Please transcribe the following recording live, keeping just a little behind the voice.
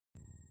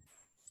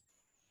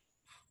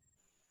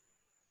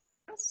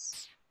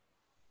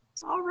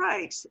All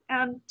right,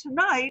 and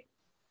tonight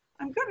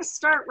I'm going to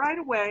start right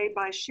away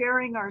by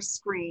sharing our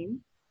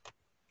screen.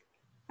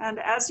 And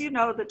as you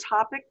know, the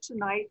topic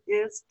tonight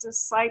is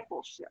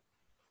discipleship.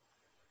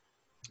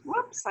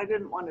 Whoops, I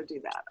didn't want to do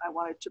that. I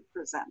wanted to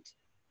present.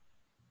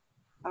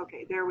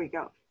 Okay, there we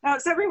go. Now,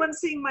 is everyone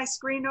seeing my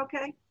screen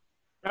okay?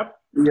 Yep.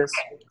 Yes.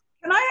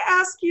 Can I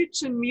ask you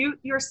to mute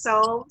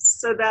yourselves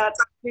so that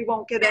we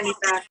won't get any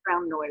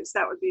background noise?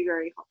 That would be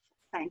very helpful.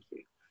 Thank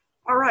you.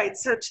 All right,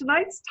 so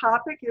tonight's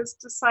topic is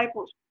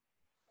discipleship.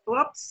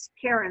 Whoops,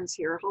 Karen's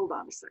here. Hold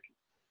on a second.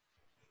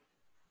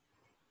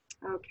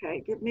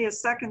 Okay, give me a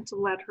second to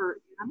let her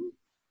in.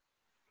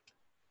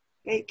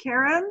 Hey,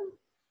 Karen.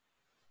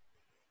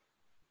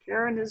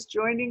 Karen is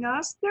joining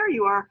us. There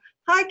you are.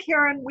 Hi,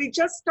 Karen. We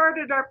just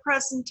started our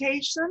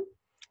presentation.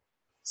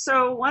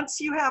 So once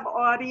you have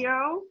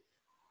audio,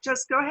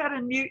 just go ahead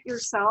and mute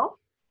yourself.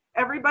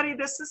 Everybody,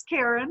 this is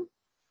Karen.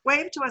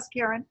 Wave to us,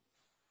 Karen.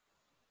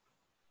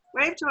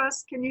 Wave to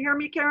us. Can you hear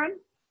me, Karen?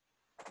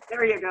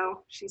 There you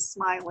go. She's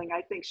smiling.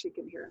 I think she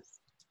can hear us.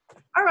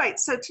 All right,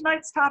 so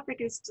tonight's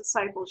topic is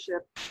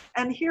discipleship.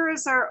 And here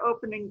is our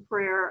opening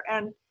prayer.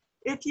 And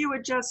if you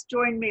would just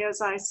join me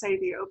as I say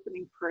the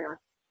opening prayer.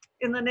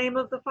 In the name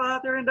of the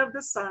Father, and of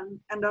the Son,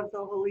 and of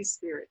the Holy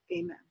Spirit.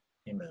 Amen.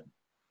 Amen.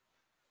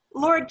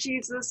 Lord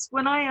Jesus,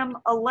 when I am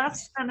a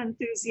less than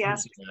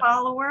enthusiastic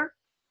follower,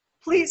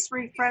 please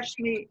refresh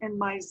me in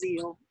my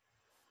zeal.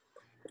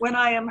 When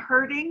I am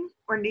hurting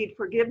or need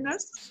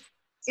forgiveness,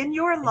 in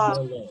your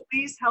love,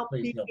 please help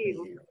me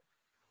heal.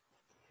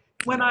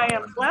 When I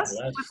am blessed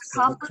with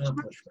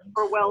accomplishment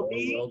or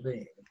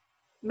well-being,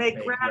 may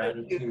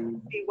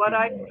gratitude be what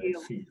I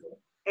feel.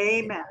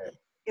 Amen.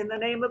 In the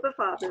name of the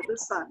Father, the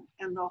Son,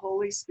 and the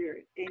Holy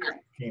Spirit.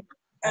 Amen.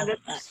 And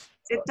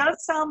it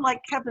does sound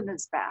like Kevin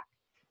is back.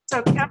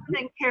 So Kevin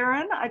and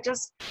Karen, I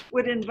just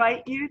would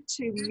invite you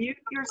to mute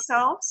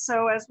yourself.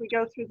 So as we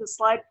go through the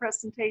slide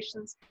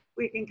presentations,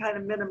 we can kind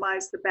of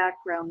minimize the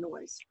background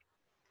noise.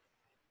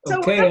 So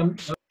Okay.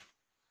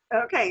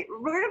 Okay,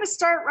 we're going to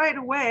start right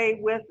away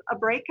with a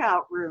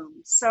breakout room.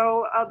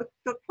 So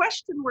the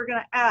question we're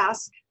going to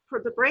ask for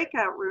the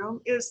breakout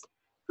room is,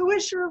 who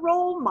is your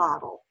role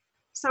model?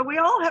 So we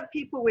all have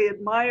people we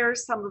admire.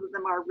 Some of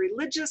them are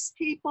religious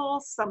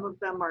people. Some of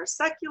them are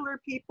secular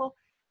people.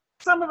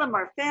 Some of them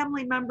are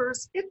family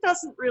members. It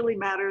doesn't really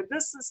matter.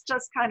 This is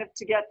just kind of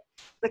to get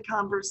the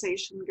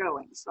conversation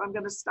going. So I'm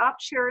going to stop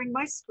sharing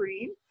my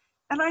screen,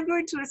 and I'm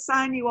going to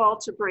assign you all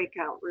to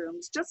breakout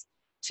rooms, just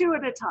 2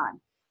 at a time.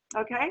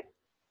 Okay?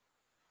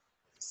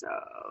 So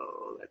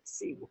let's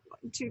see,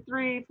 1, 2,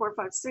 3, 4,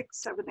 5,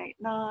 6, 7, 8,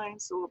 9.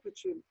 So we'll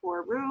put you in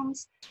 4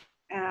 rooms.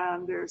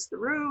 And there's the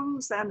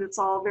rooms, and it's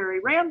all very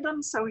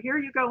random. So here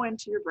you go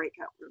into your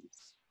breakout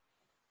rooms.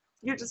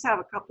 You just have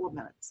a couple of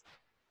minutes.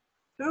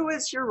 Who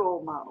is your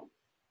role model?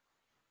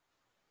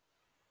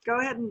 Go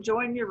ahead and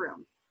join your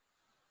room.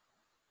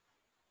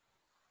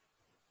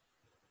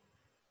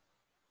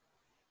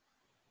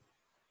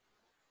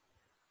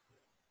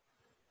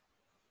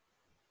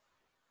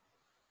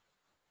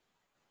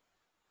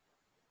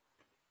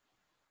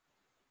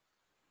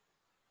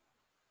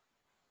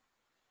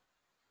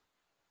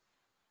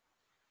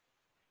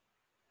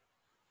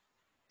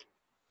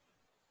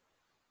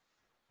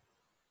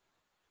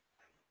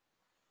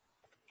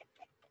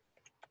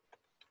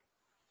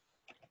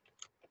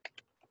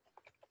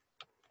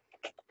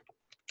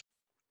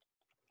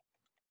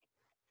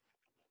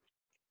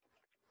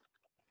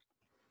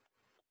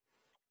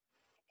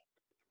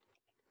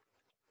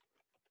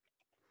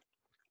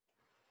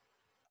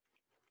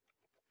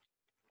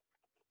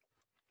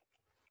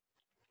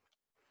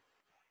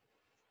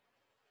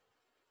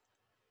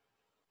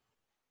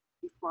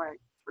 Before I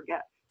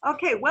forget.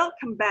 Okay,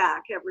 welcome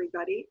back,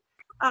 everybody.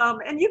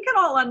 And you can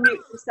all unmute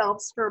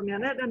yourselves for a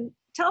minute and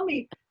tell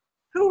me,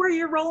 who were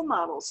your role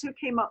models? Who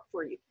came up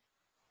for you?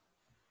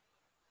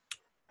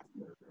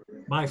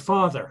 My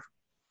father.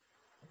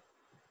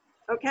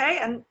 Okay,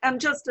 and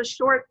just a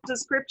short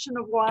description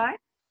of why?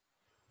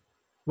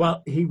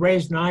 Well, he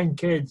raised 9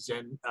 kids,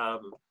 and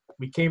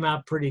we came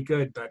out pretty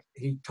good, but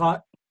he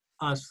taught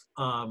us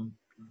how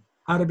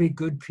to be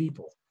good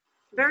people.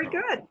 Very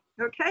good.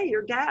 Okay,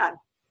 your dad.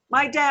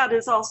 My dad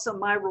is also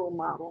my role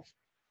model.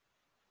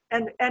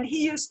 And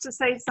he used to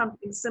say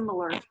something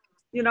similar.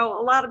 You know,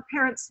 a lot of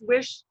parents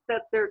wish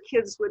that their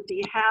kids would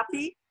be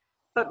happy,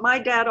 but my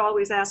dad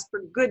always asked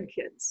for good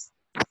kids,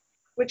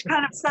 which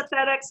kind of set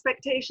that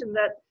expectation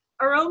that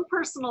our own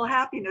personal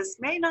happiness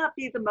may not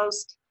be the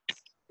most,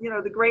 you know,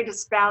 the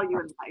greatest value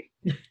in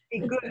life.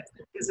 Being good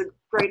is a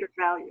greater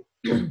value.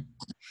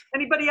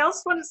 Anybody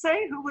else want to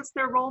say who was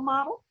their role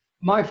model?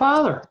 My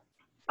father.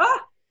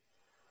 Ah,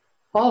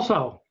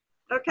 Also.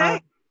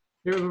 okay.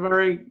 He was a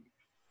very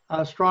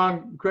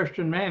strong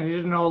Christian man. He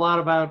didn't know a lot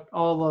about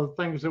all the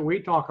things that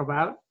we talk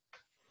about,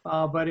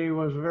 but he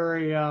was a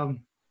very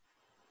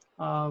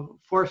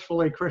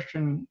forcefully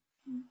Christian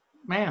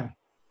man.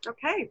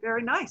 Okay,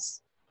 very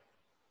nice.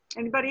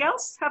 Anybody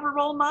else have a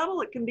role model?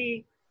 It can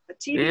be a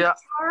TV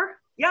star.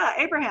 Yeah,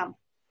 Abraham.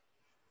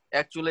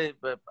 Actually,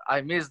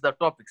 I missed the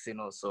topics, you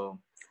know, so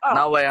Oh,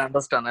 Now I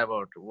understand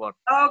about what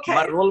okay.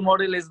 my role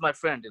model is. My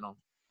friend,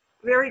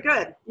 Very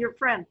good. Your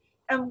friend.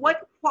 And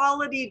what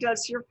quality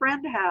does your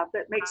friend have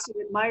that makes you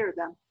admire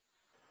them?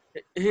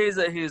 He's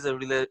a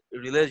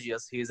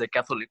religious. He's a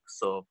Catholic,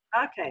 so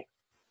Okay.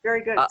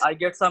 Very good. I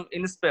get some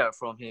inspire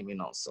from him,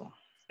 So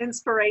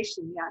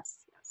Inspiration.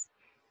 Yes. Yes.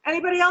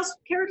 Anybody else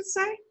care to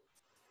say?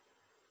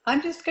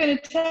 I'm just going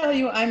to tell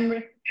you,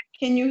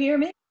 can you hear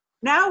me?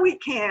 Now we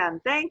can.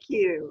 Thank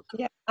you.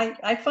 Yeah,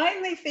 I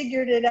finally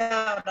figured it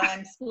out.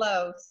 I'm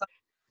slow. So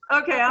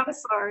Okay, I'm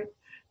sorry.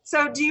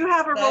 So do you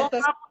have a role That's okay.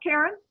 model,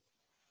 Karen?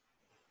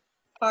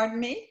 Pardon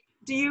me?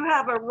 Do you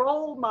have a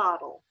role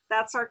model?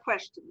 That's our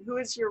question. Who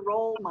is your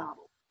role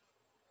model?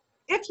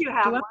 If you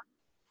have one.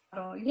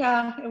 Oh,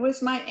 yeah, it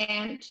was my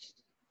aunt.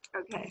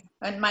 Okay.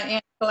 And my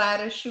Aunt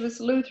Gladys, she was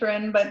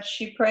Lutheran, but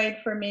she prayed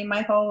for me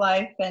my whole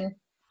life. And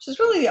she's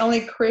really the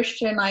only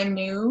Christian I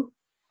knew.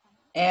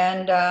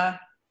 And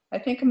I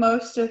think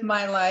most of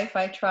my life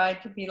I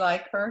tried to be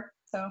like her.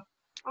 So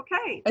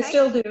Okay. I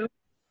still do.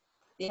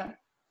 Yeah.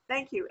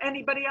 Thank you.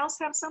 Anybody else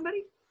have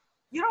somebody?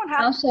 You don't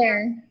have I'll to.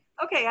 share.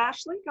 Okay,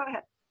 Ashley, go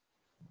ahead.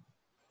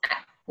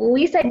 Well,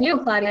 we said you,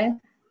 Claudia.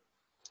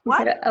 We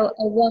What? said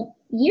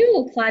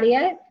you,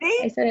 Claudia. Me?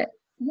 I said it.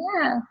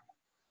 Yeah.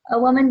 A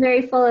woman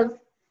very full of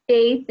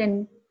faith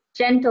and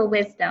gentle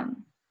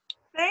wisdom.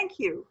 Thank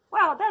you.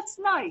 Wow, that's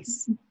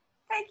nice.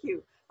 Thank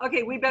you.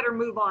 Okay, we better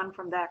move on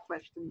from that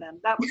question then.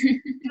 That was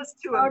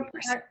just too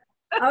embarrassing.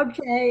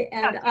 Okay,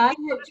 and Yeah,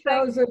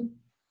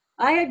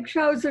 I had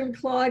chosen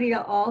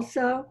Claudia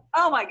also,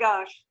 Oh my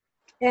gosh.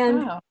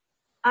 and Wow.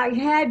 I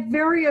had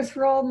various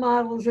role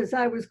models as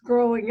I was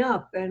growing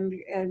up,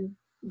 and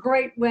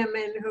great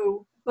women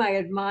who I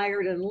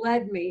admired and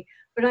led me.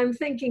 But I'm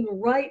thinking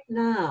right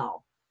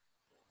now,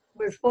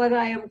 with what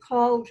I am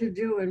called to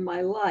do in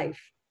my life,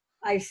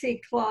 I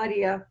see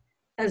Claudia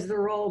as the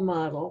role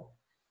model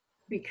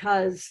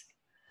because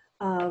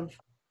of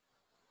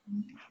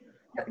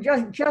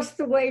just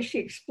the way she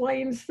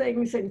explains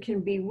things and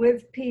can be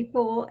with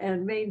people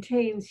and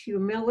maintains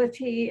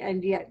humility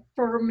and yet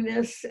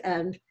firmness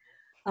and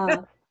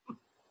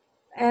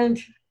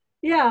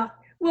yeah.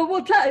 Well,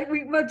 we'll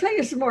tell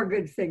you some more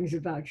good things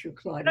about you,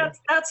 Claudia.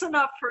 That's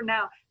enough for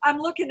now. I'm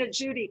looking at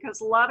Judy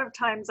because a lot of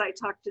times I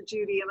talk to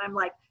Judy and I'm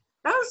like,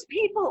 those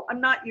people, I'm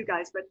not you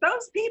guys, but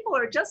those people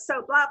are just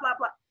so blah, blah,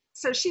 blah.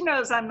 So she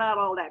knows I'm not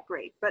all that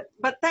great, but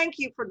thank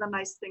you for the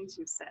nice things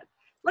you said.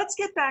 Let's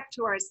get back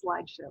to our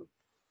slideshow.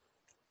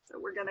 So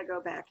we're gonna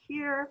go back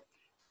here.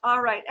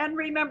 All right, and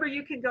remember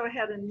you can go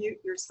ahead and mute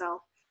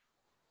yourself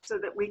so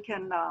that we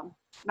can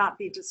not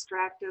be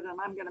distracted. And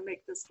I'm gonna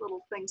make this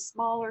little thing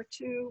smaller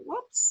too.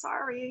 Whoops,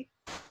 sorry.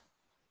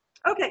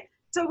 Okay,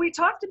 so we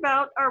talked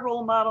about our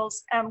role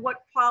models and what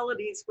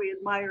qualities we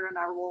admire in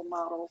our role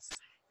models.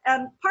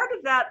 And part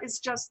of that is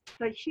just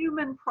the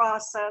human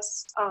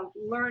process of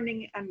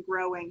learning and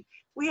growing.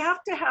 We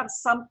have to have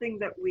something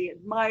that we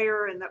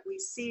admire and that we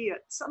see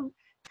it, some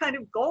kind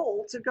of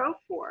goal to go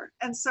for.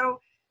 And so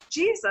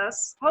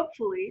Jesus,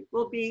 hopefully,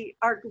 will be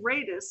our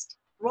greatest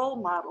role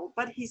model,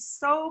 but he's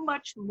so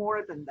much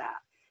more than that.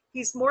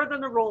 He's more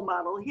than a role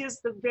model. He is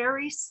the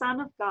very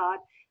Son of God,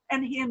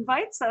 and he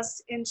invites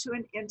us into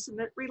an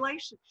intimate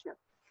relationship.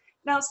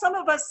 Now, some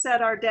of us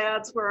said our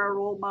dads were our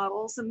role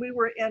models, and we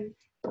were in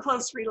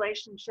close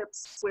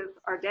relationships with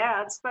our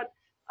dads, but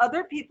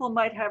other people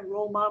might have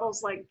role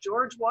models like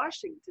George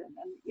Washington.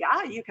 And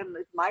yeah, you can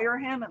admire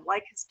him and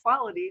like his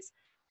qualities,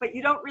 but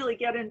you don't really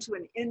get into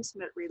an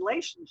intimate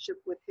relationship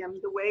with him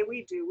the way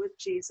we do with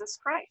Jesus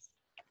Christ.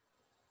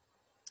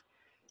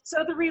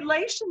 So the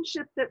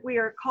relationship that we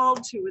are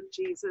called to with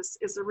Jesus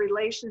is a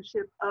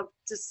relationship of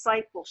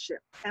discipleship.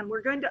 And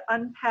we're going to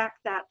unpack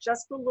that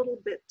just a little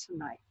bit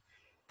tonight.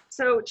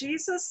 So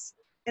Jesus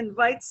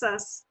invites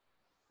us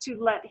to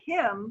let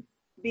him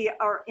be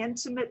our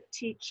intimate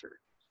teacher.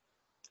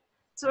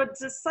 So a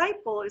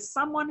disciple is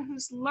someone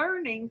who's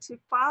learning to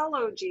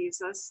follow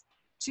Jesus,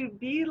 to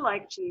be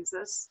like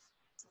Jesus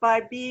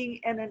by being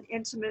in an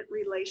intimate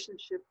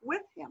relationship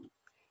with him.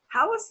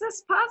 How is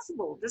this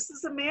possible? This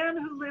is a man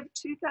who lived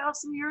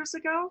 2,000 years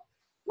ago?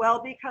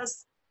 Well,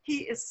 because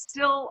he is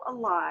still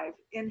alive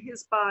in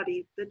his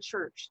body, the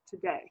church,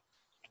 today.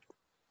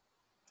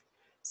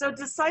 So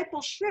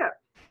discipleship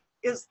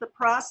is the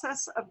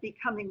process of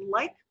becoming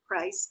like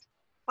Christ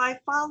by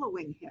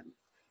following him.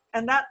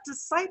 And that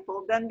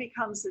disciple then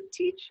becomes a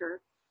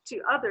teacher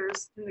to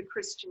others in the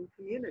Christian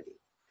community.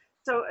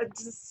 So a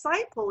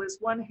disciple is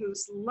one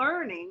who's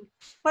learning,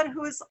 but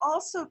who is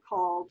also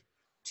called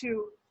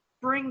to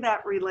bring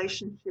that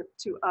relationship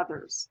to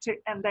others,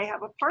 and they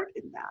have a part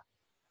in that.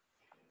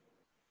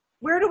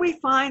 Where do we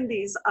find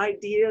these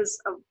ideas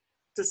of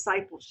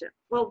discipleship?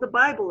 Well, the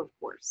Bible, of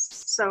course.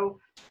 So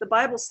the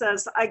Bible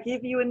says, I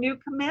give you a new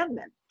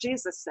commandment.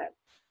 Jesus said,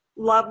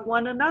 love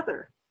one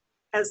another.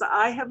 As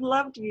I have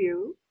loved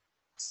you,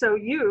 so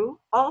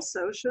you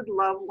also should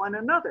love one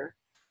another.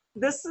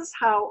 This is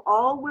how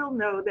all will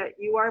know that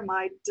you are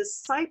my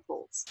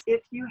disciples,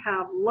 if you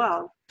have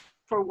love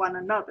for one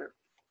another.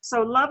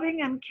 So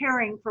loving and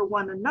caring for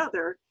one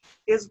another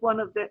is one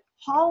of the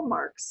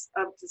hallmarks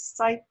of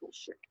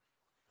discipleship.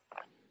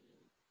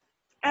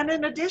 And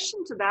in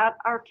addition to that,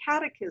 our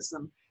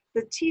catechism,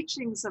 the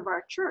teachings of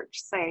our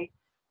church say,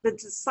 the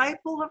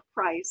disciple of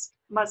Christ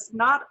must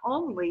not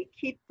only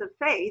keep the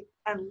faith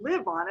and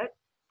live on it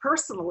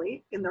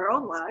personally in their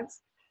own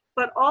lives,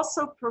 but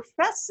also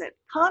profess it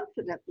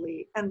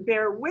confidently and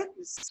bear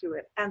witness to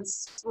it and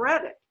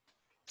spread it.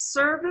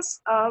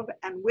 Service of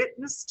and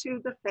witness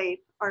to the faith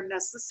are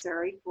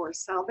necessary for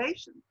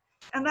salvation.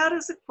 And that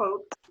is a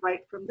quote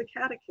right from the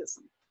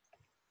Catechism.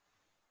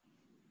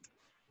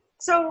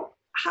 So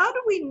how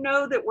do we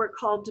know that we're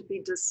called to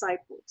be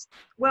disciples?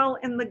 Well,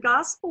 in the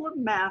Gospel of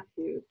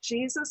Matthew,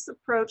 Jesus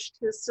approached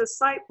his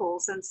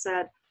disciples and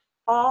said,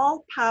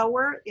 all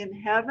power in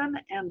heaven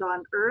and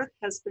on earth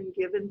has been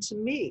given to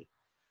me.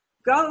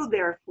 Go,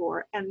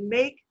 therefore, and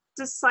make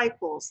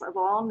disciples of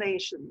all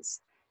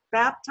nations,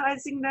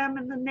 baptizing them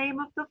in the name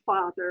of the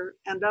Father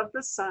and of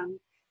the Son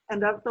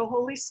and of the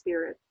Holy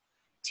Spirit,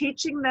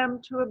 teaching them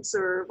to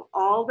observe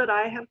all that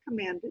I have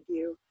commanded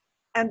you.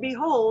 And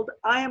behold,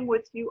 I am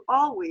with you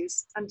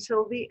always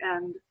until the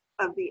end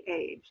of the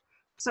age.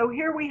 So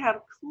here we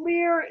have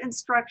clear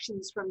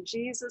instructions from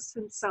Jesus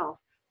himself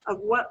of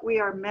what we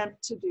are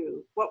meant to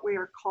do, what we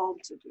are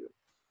called to do.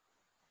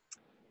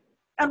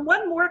 And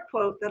one more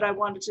quote that I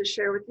wanted to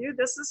share with you.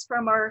 This is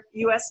from our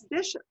U.S.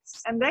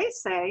 bishops. And they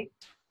say,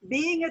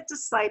 being a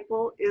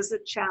disciple is a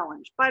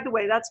challenge. By the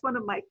way, that's one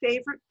of my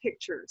favorite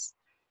pictures,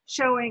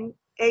 showing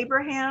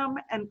Abraham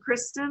and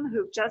Kristen,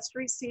 who've just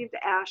received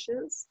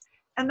ashes.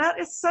 And that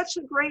is such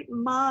a great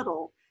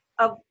model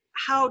of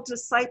how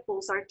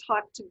disciples are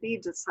taught to be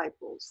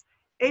disciples.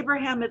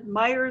 Abraham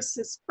admires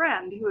his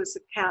friend, who is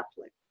a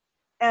Catholic,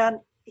 and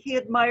he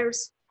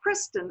admires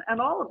Kristen and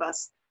all of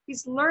us.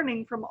 He's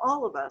learning from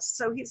all of us.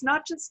 So he's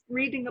not just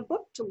reading a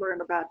book to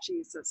learn about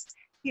Jesus.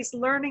 He's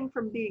learning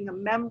from being a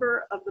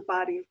member of the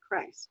body of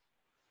Christ.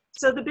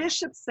 So the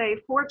bishops say,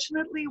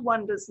 fortunately,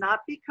 one does not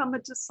become a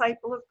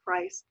disciple of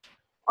Christ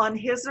on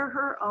his or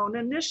her own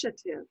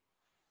initiative.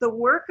 The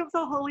work of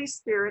the Holy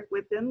Spirit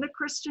within the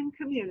Christian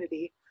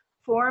community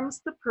forms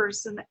the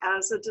person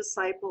as a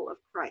disciple of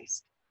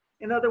Christ.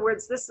 In other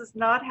words, this is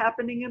not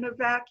happening in a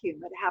vacuum.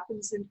 It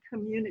happens in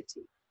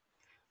community.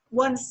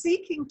 One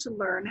seeking to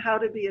learn how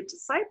to be a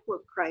disciple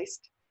of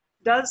Christ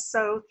does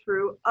so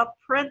through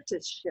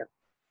apprenticeship.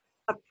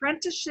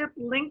 Apprenticeship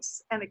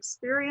links an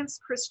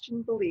experienced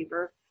Christian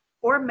believer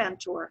or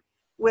mentor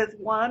with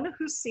one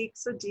who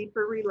seeks a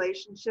deeper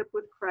relationship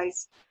with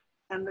Christ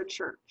and the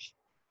church.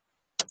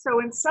 So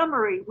in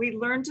summary, we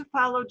learn to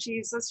follow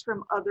Jesus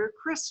from other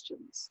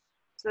Christians.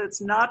 So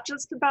it's not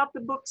just about the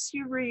books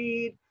you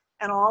read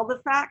and all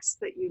the facts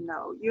that you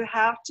know. You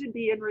have to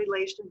be in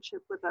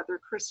relationship with other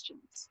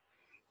Christians.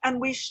 And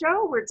we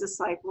show we're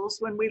disciples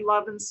when we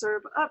love and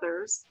serve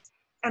others,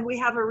 and we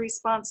have a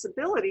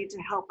responsibility to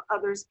help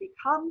others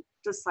become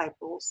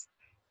disciples.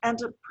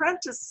 And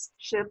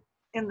apprenticeship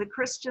in the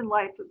Christian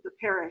life of the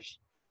parish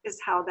is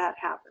how that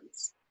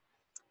happens.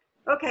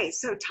 Okay,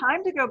 so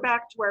time to go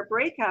back to our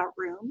breakout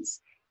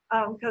rooms,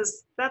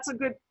 because that's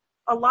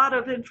a lot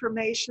of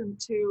information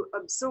to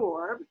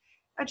absorb.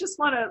 I just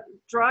want to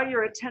draw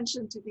your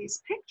attention to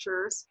these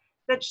pictures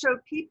that show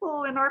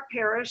people in our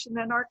parish and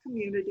in our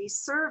community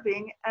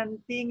serving and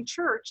being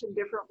church in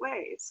different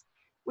ways.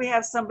 We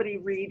have somebody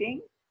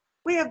reading.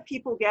 We have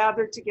people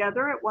gathered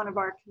together at one of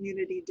our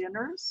community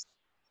dinners.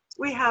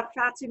 We have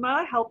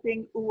Fatima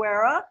helping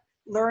Uwera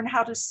learn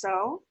how to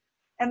sew.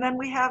 And then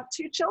we have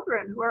 2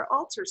 children who are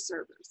altar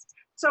servers.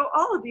 So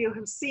all of you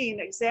have seen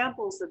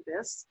examples of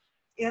this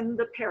in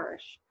the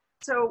parish.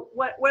 So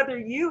whether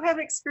you have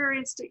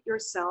experienced it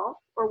yourself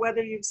or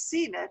whether you've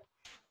seen it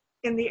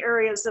in the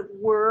areas of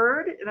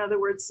word, in other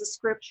words, the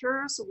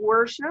scriptures,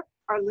 worship,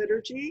 our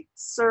liturgy,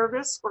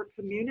 service, or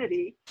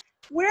community,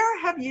 where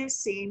have you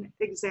seen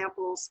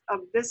examples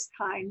of this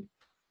kind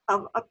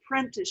of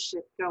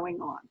apprenticeship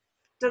going on?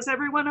 Does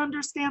everyone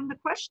understand the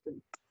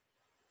question?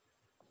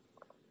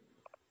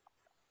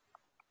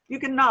 You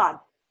can nod.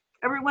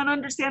 Everyone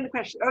understand the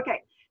question?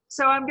 Okay,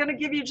 so I'm going to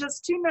give you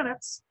just 2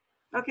 minutes.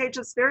 Okay,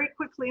 just very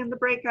quickly in the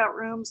breakout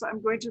rooms.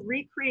 I'm going to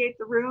recreate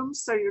the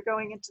rooms, so you're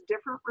going into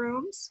different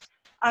rooms.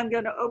 I'm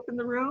going to open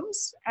the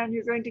rooms, and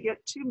you're going to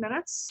get 2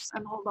 minutes.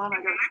 And hold on, I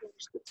got to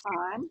finish the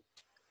time.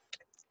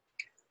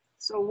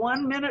 So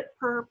 1 minute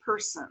per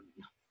person.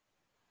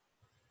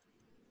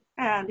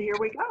 And here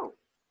we go.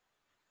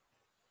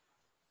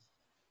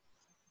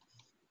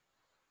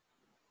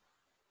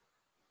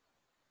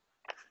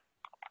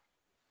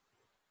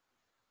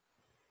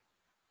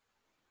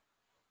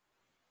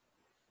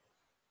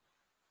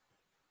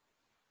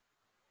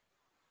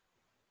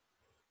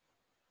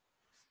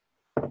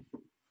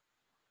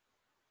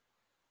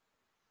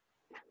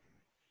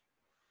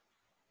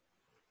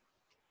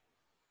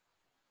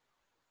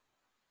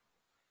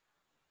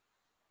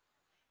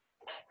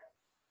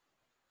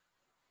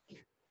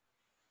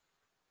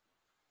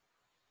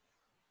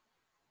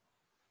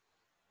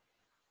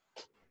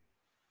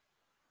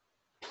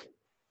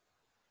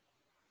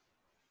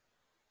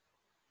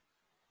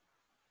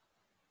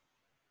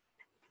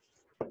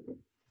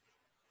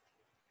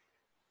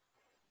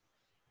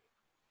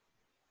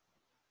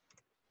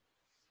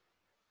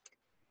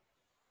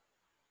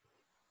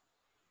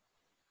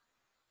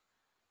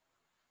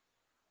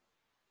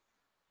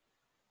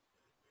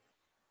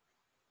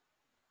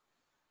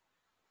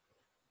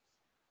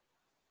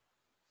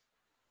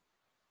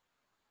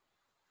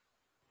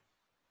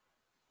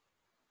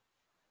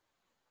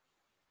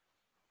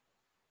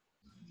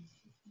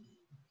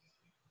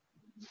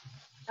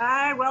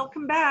 Hi,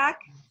 welcome back.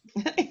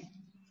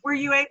 Were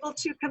you able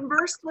to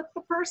converse with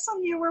the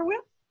person you were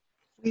with?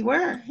 We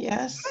were,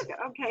 yes. Good.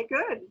 Okay,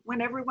 good.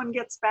 When everyone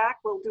gets back,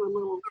 we'll do a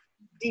little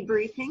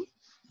debriefing.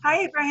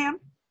 Hi, Abraham.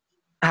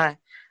 Hi.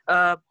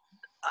 Our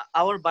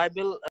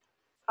Bible.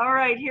 All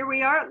right, here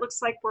we are. It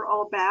looks like we're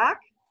all back.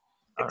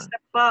 All right.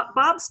 Except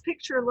Bob's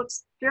picture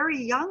looks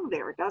very young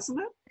there, doesn't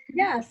it?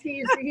 Yes,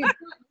 he's gotten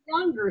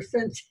younger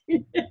since.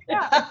 It's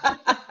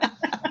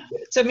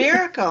a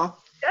miracle.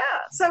 Yeah,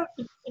 so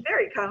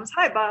there he comes.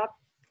 Hi, Bob.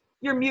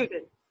 You're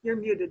muted. You're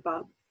muted,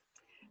 Bob.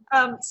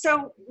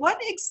 So what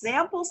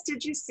examples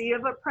did you see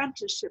of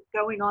apprenticeship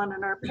going on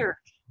in our parish?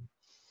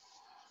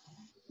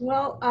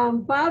 Well,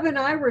 Bob and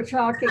I were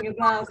talking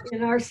about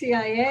in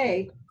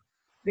RCIA,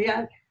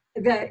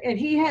 and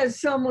he has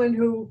someone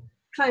who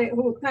kind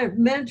of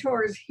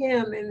mentors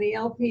him in the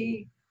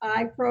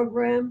LPI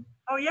program.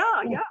 Oh,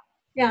 yeah, yeah.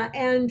 Yeah,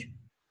 and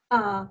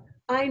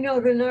I know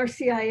that in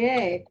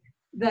RCIA,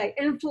 the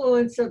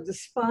influence of the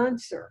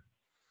sponsor,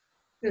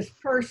 this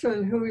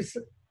person who is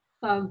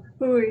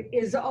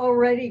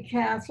already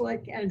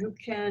Catholic and who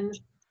can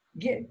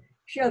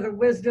share the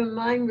wisdom.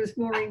 Mine was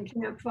Maureen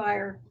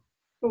Campfire,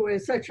 who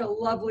is such a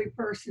lovely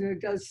person who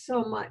does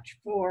so much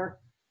for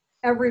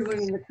everyone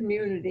in the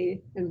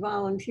community and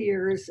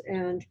volunteers,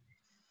 and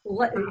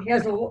he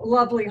has a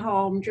lovely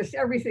home, just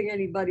everything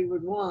anybody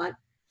would want.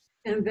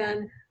 And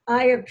then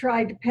I have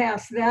tried to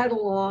pass that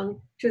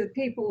along to the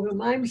people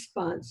whom I'm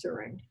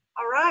sponsoring.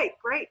 All right,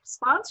 great.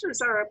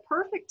 Sponsors are a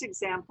perfect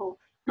example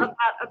of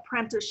that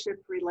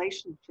apprenticeship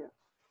relationship.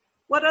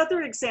 What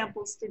other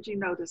examples did you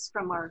notice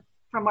from our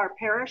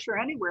parish or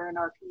anywhere in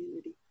our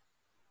community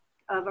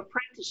of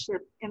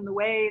apprenticeship in the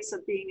ways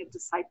of being a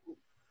disciple?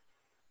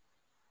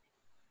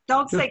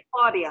 Don't say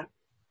Claudia.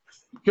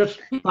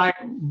 Just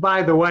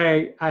by the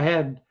way, I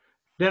had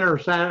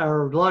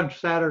lunch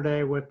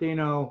Saturday with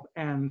Dino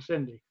and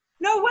Cindy.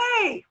 No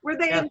way. Were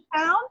they in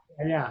town?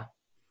 Yeah.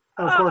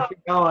 Of course, you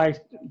know, I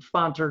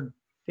sponsored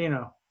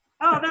Dino.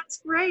 Oh,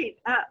 that's great.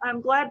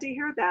 I'm glad to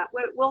hear that.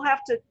 We'll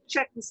have to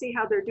check and see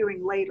how they're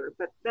doing later,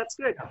 but that's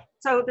good.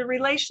 So the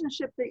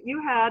relationship that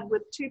you had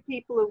with two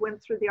people who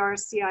went through the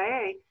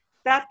RCIA,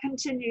 that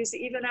continues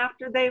even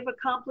after they've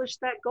accomplished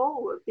that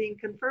goal of being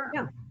confirmed.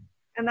 Yeah.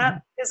 And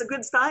that is a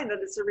good sign that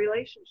it's a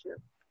relationship.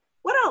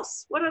 What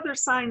else? What other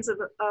signs of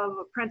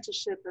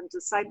apprenticeship and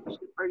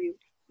discipleship are you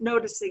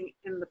noticing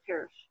in the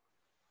parish?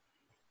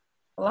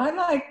 Well, I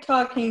like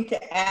talking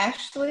to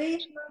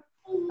Ashley.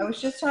 I was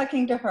just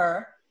talking to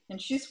her,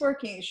 and she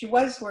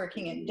was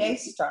working at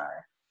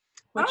Daystar,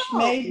 which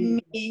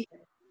made me,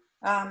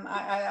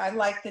 I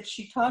like that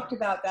she talked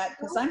about that,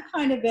 because I'm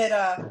kind of at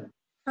a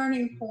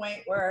turning point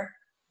where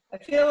I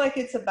feel like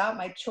it's about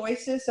my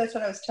choices. That's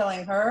what I was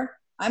telling her.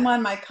 I'm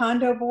on my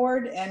condo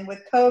board, and with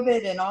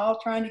COVID and all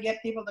trying to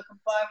get people to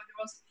comply with the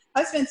rules,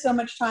 I spent so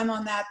much time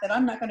on that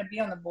I'm not going to be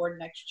on the board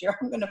next year.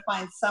 I'm going to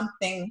find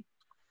something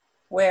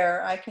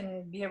where I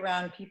can be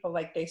around people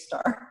like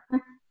Daystar.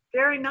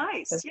 Very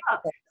nice. Yeah.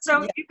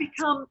 So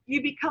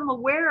you become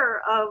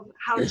aware of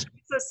how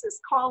Jesus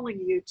is calling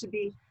you to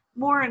be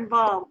more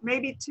involved,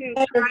 maybe to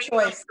better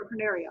choice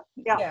entrepreneurial.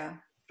 Yeah.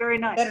 Very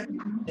nice. Better.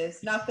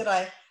 It's not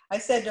that I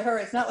said to her,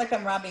 it's not like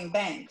I'm robbing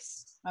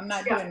banks. I'm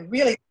not doing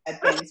really bad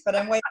things, but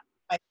I'm waiting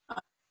for my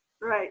time.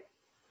 Right.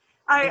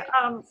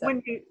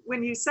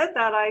 When you said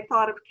that, I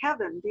thought of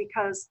Kevin,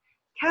 because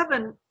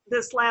Kevin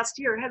this last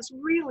year has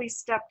really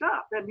stepped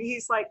up, and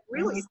he's like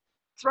really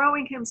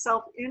throwing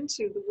himself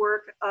into the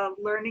work of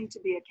learning to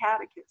be a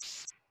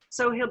catechist.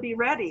 So he'll be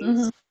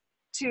ready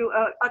to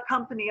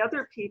accompany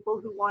other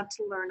people who want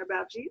to learn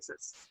about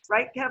Jesus.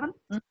 Right, Kevin?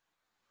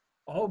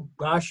 Oh,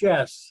 gosh,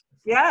 yes.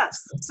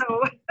 Yes.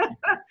 So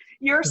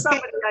you're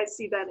somebody I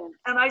see that in.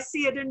 And I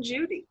see it in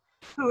Judy,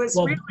 who is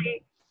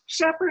really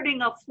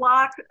shepherding a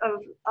flock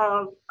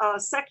of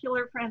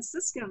secular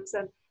Franciscans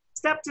and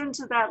stepped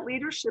into that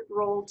leadership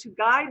role to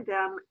guide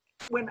them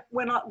when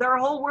their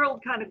whole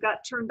world kind of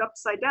got turned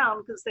upside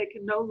down because they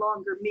can no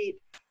longer meet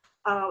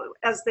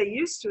as they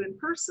used to in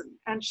person.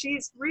 And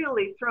she's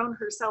really thrown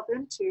herself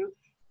into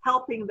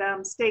helping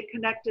them stay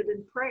connected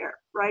in prayer.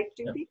 Right,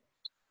 Judy?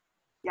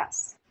 Yeah.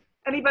 Yes.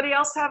 Anybody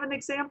else have an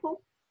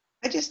example?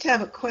 I just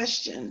have a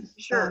question.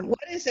 Sure. What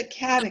is a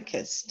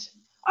catechist?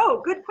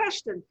 Oh, good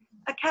question.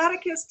 A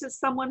catechist is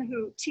someone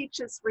who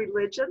teaches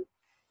religion.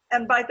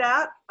 And by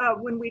that,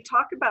 when we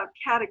talk about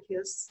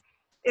catechists,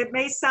 it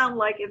may sound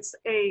like it's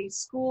a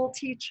school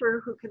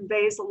teacher who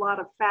conveys a lot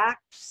of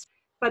facts,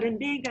 but in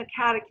being a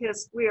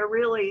catechist, we are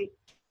really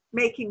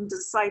making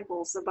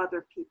disciples of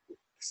other people.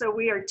 So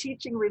we are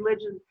teaching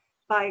religion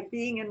by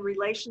being in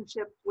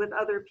relationship with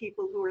other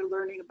people who are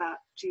learning about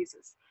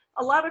Jesus.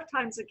 A lot of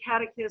times a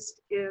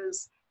catechist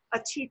is a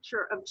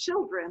teacher of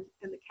children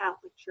in the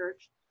Catholic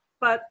Church,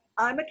 but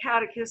I'm a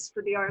catechist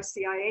for the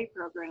RCIA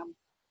program.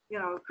 You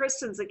know,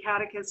 Kristen's a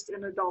catechist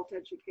in adult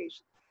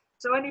education.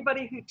 So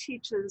anybody who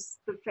teaches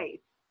the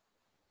faith.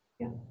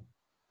 Yeah.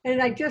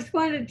 And I just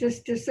wanted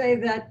to say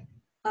that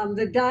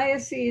the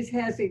diocese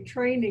has a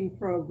training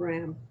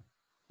program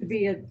to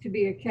be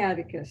a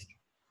catechist.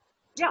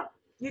 Yeah.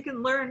 You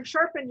can learn,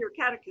 sharpen your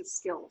catechist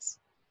skills.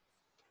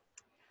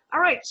 All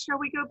right, shall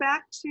we go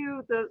back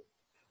to the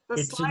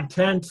It's slide?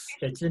 intense.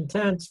 It's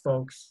intense,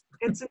 folks.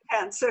 It's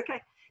intense,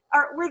 okay.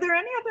 Were there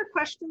any other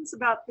questions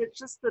about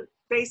just the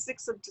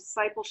basics of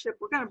discipleship?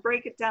 We're going to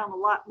break it down a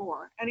lot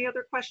more. Any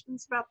other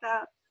questions about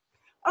that?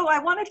 Oh, I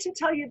wanted to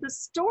tell you the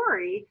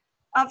story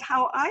of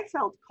how I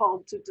felt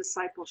called to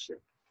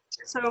discipleship.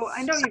 So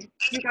I know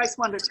you guys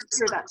wanted to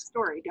hear that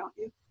story, don't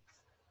you?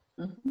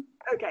 Mhm.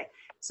 Okay,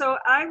 so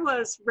I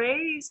was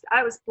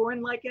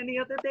born like any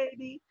other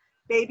baby.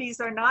 Babies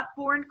are not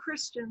born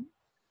Christian.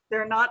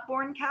 They're not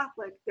born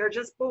Catholic. They're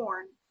just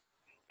born.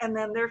 And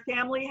then their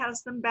family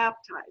has them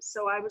baptized.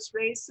 So I was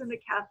raised in a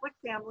Catholic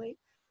family.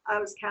 I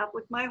was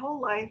Catholic my whole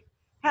life.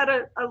 Had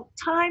a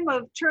time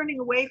of turning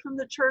away from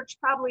the church,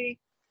 probably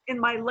in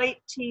my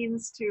late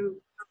teens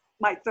to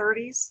my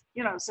 30s,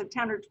 so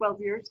 10 or 12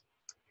 years.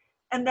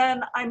 And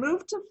then I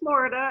moved to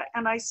Florida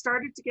and I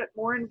started to get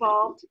more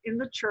involved in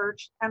the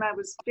church. And I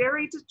was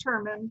very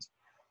determined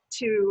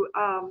to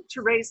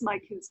raise my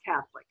kids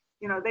Catholic.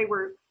 They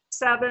were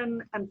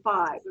 7 and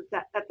 5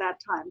 at that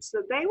time.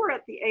 So they were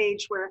at the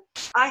age where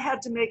I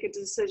had to make a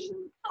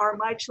decision, are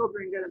my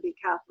children going to be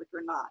Catholic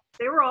or not?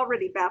 They were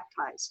already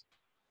baptized,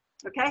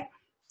 okay?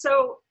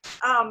 So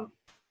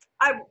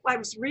I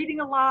was reading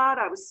a lot,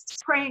 I was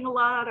praying a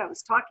lot, I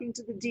was talking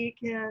to the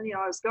deacon,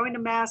 I was going to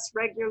Mass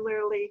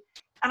regularly,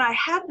 and I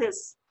had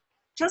this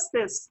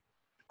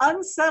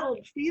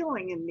unsettled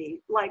feeling in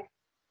me, like,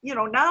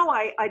 now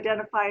I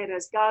identify it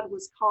as God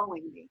was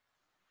calling me.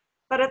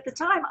 But at the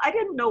time, I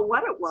didn't know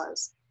what it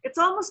was. It's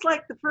almost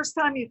like the first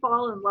time you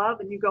fall in love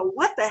and you go,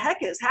 what the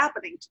heck is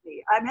happening to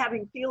me? I'm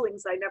having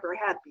feelings I never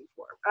had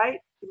before, right?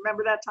 You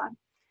remember that time?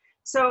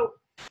 So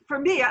for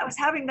me, I was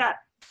having that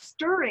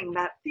stirring,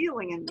 that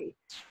feeling in me.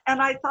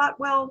 And I thought,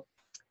 well,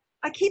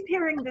 I keep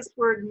hearing this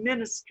word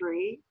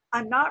ministry.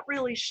 I'm not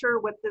really sure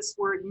what this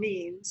word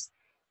means.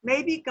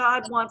 Maybe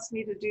God wants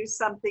me to do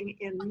something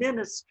in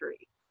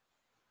ministry.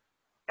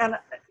 And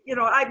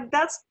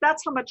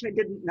that's how much I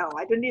didn't know.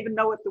 I didn't even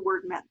know what the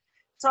word meant.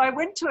 So I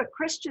went to a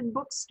Christian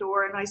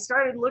bookstore and I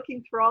started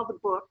looking through all the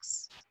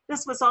books.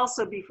 This was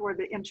also before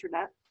the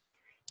internet.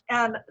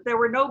 And there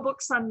were no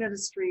books on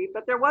ministry,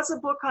 but there was a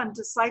book on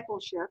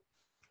discipleship.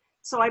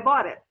 So I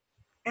bought it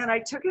and I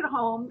took it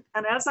home.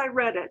 And as I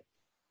read it,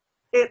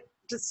 it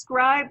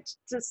described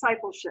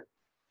discipleship.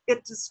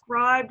 It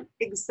described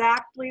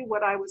exactly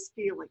what I was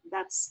feeling,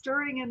 that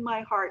stirring in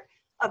my heart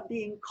of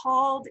being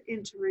called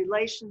into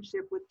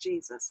relationship with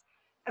Jesus.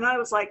 And I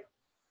was like,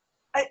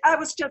 I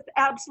was just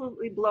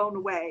absolutely blown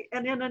away.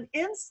 And in an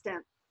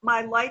instant,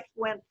 my life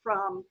went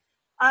from,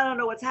 I don't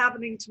know what's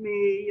happening to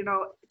me,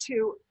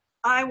 to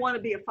I want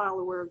to be a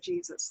follower of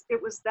Jesus.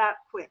 It was that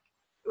quick.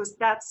 It was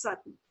that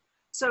sudden.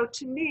 So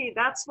to me,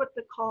 that's what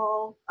the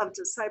call of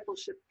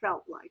discipleship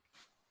felt like.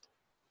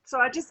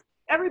 So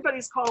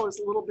everybody's call is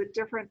a little bit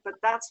different, but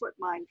that's what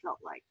mine felt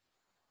like.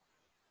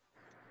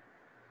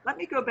 Let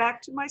me go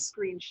back to my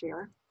screen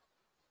share.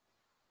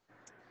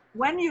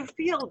 When you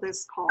feel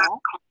this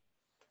call,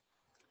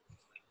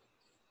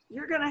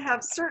 you're going to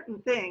have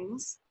certain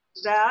things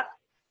that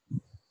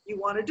you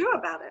want to do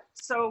about it.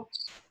 So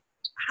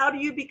how do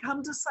you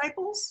become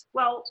disciples?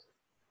 Well,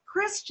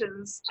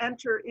 Christians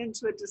enter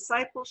into a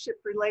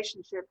discipleship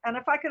relationship. And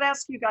if I could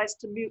ask you guys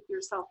to mute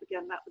yourself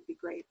again, that would be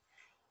great.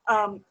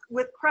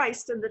 With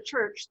Christ and the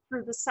church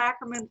through the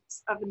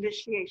sacraments of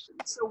initiation.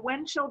 So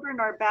when children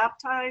are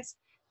baptized,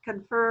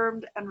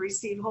 confirmed, and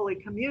receive Holy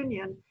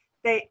Communion,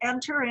 they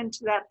enter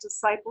into that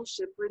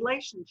discipleship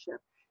relationship.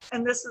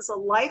 And this is a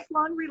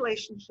lifelong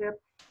relationship.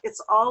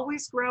 It's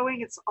always growing,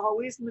 it's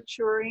always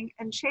maturing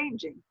and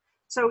changing.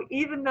 So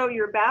even though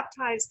you're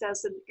baptized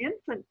as an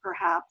infant,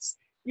 perhaps,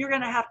 you're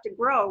going to have to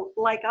grow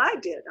like I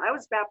did. I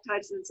was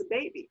baptized as a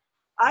baby.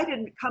 I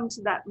didn't come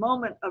to that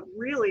moment of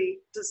really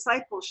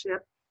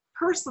discipleship,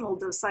 personal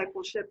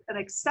discipleship, and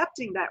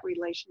accepting that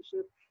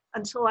relationship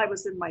until I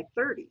was in my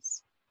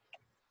 30s.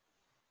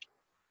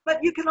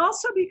 But you can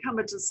also become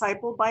a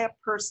disciple by a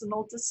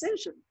personal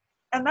decision.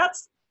 And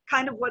that's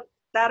kind of what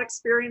that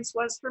experience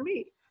was for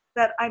me,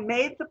 that I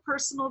made the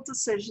personal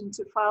decision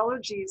to follow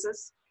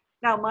Jesus.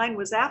 Now mine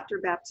was after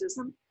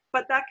baptism,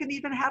 but that can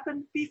even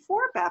happen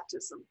before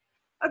baptism.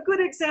 A good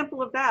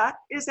example of that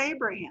is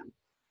Abraham.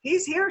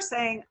 He's here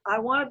saying, I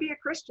want to be a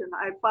Christian.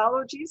 I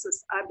follow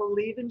Jesus. I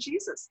believe in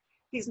Jesus.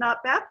 He's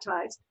not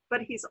baptized,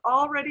 but he's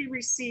already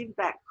received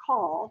that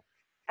call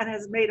and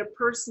has made a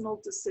personal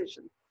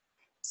decision.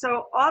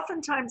 So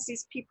oftentimes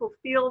these people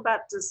feel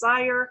that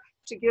desire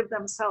to give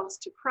themselves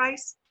to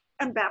Christ,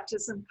 and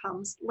baptism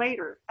comes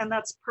later, and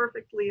that's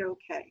perfectly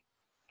okay.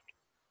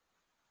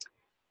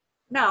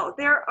 Now,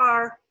 there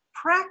are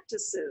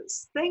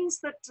practices, things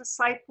that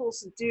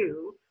disciples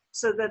do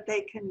so that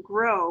they can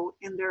grow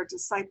in their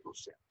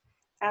discipleship.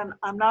 And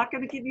I'm not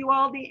going to give you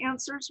all the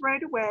answers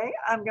right away.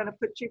 I'm going to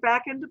put you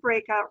back into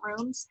breakout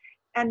rooms,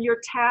 and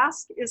your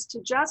task is to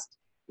just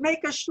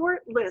make a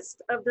short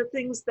list of the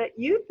things that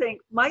you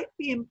think might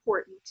be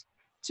important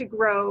to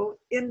grow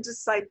in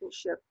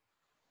discipleship.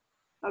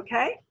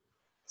 Okay?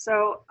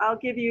 So I'll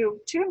give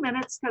you 2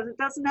 minutes because it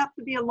doesn't have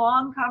to be a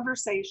long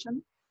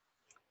conversation.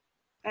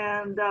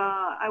 And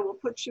I will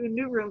put you in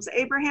new rooms.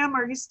 Abraham,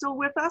 are you still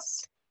with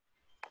us?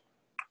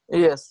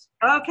 Yes.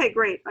 Okay,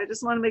 great. I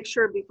just want to make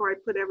sure before I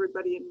put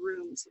everybody in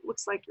rooms. It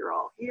looks like you're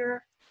all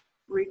here.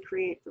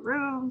 Recreate the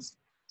rooms.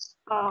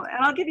 And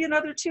I'll give you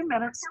another 2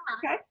 minutes,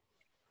 okay?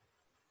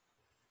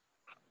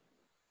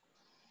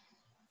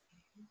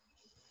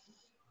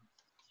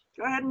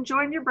 Go ahead and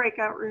join your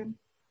breakout room.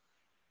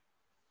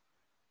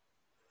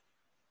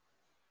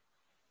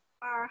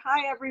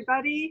 Hi,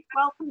 everybody.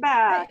 Welcome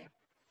back.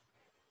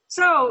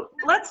 So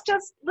let's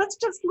just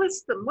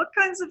list them. What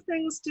kinds of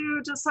things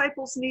do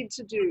disciples need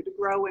to do to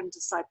grow in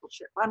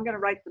discipleship? I'm going to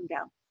write them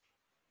down.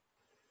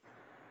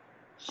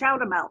 Shout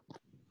them out.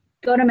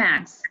 Go to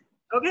Mass.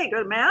 Okay,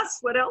 go to Mass.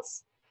 What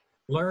else?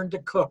 Learn to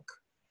cook.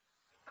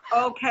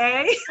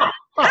 Okay.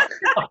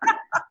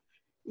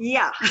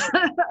 Yeah.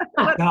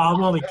 No,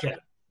 I'm only kidding.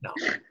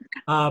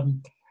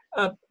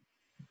 No.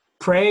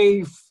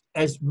 Pray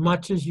as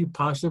much as you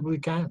possibly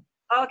can.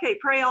 Okay,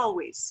 pray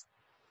always.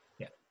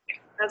 Yeah.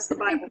 As the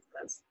Bible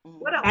says.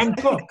 What else? And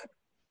cook.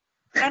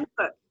 And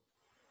cook.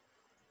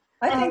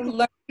 I think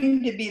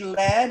learning to be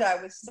led, I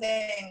was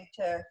saying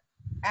to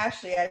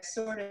Ashley, I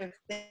sort of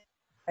think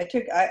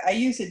I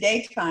use a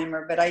day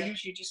timer, but I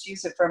usually just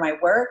use it for my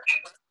work.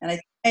 And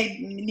I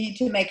need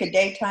to make a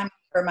day timer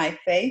for my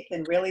faith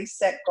and really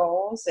set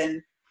goals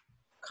and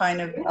kind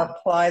of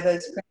apply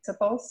those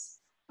principles.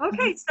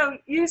 Okay, so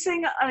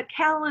using a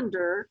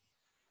calendar,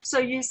 so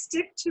you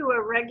stick to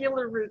a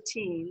regular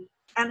routine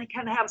and it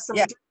can have some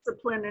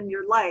discipline in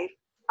your life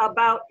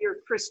about your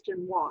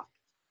Christian walk.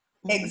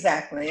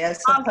 Exactly,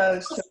 as I'm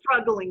opposed still to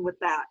struggling with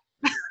that.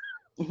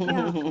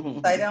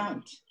 I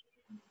don't,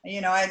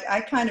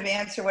 I kind of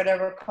answer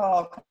whatever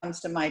call comes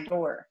to my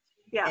door.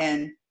 Yeah.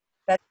 And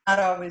that's not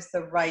always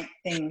the right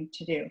thing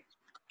to do.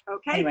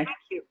 Okay, Anyway. thank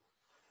you.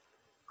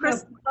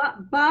 Chris?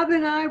 Bob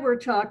and I were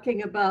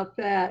talking about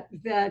that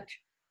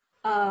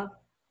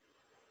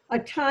a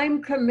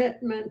time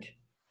commitment,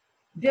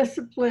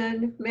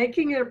 discipline,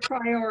 making it a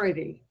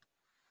priority,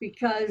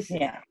 because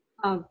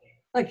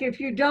like if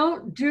you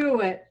don't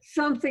do it,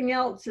 something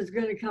else is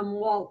going to come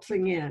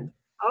waltzing in.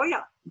 Oh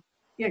yeah.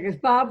 Yeah, because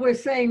Bob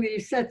was saying that he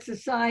sets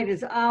aside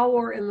his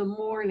hour in the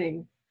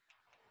morning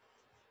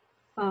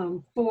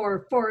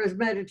for his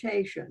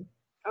meditation.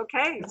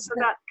 Okay, so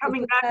that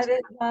coming back to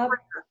Bob?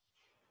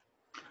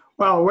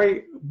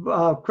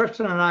 Well,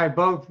 Kristen and I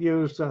both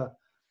use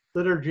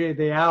Liturgy of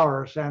the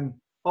Hours, and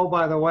oh,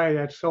 by the way,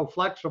 it's so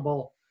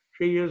flexible.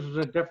 She uses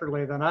it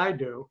differently than I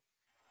do,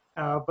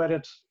 but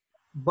it's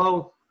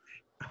both,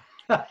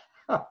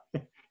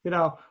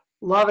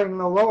 loving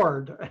the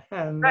Lord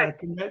and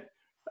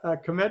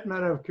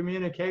commitment of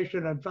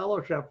communication and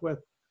fellowship with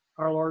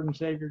our Lord and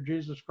Savior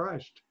Jesus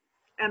Christ,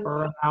 and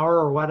for an hour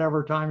or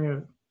whatever time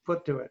you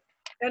put to it.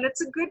 And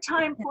it's a good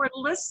time for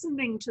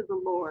listening to the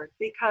Lord,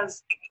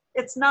 because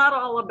it's not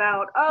all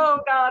about, oh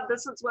God,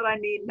 this is what I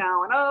need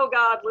now, and oh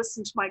God,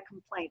 listen to my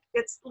complaint.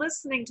 It's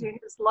listening to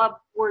his love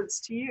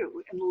words to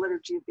you in the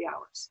Liturgy of the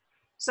Hours.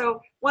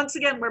 So once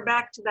again, we're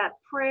back to that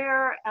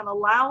prayer and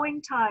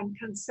allowing time,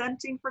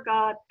 consenting for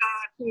God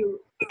to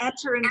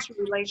enter into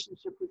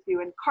relationship with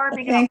you and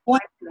carving out time for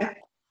that.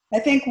 I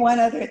think one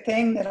other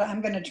thing that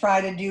I'm going to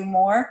try to do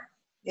more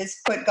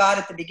is put God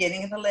at the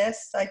beginning of the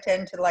list. I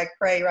tend to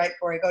pray right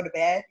before I go to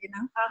bed,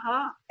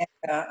 Uh-huh. And,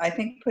 I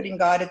think putting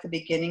God at the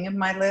beginning of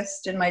my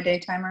list in my day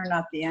timer,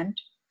 not the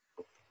end.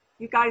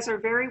 You guys are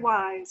very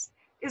wise.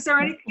 Is there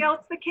anything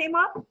else that came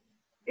up?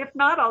 If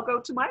not, I'll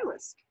go to my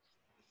list.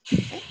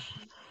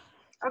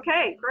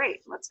 Okay,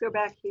 great. Let's go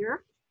back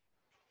here.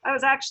 I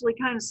was actually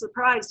kind of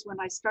surprised when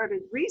I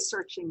started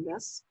researching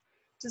this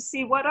to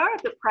see what are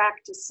the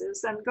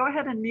practices, and go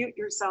ahead and mute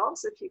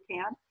yourselves if you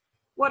can.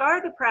 What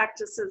are the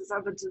practices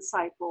of a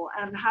disciple,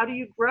 and how do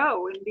you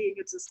grow in being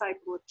a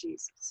disciple of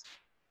Jesus?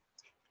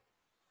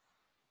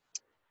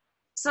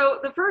 So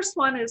the first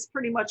one is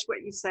pretty much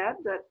what you said,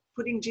 that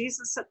putting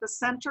Jesus at the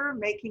center,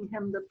 making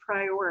him the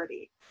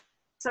priority.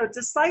 So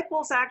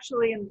disciples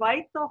actually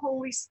invite the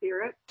Holy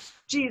Spirit,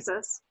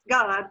 Jesus,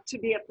 God, to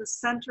be at the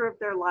center of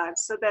their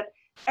lives, so that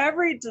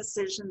every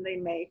decision they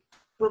make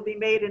will be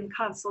made in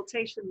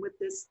consultation with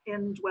this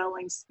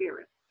indwelling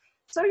Spirit.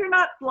 So you're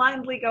not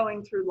blindly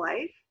going through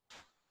life,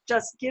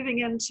 just giving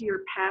in to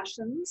your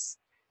passions,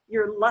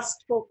 your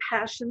lustful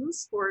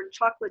passions for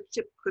chocolate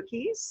chip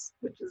cookies,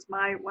 which is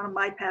one of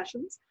my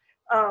passions,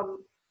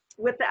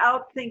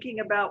 without thinking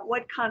about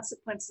what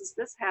consequences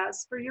this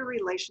has for your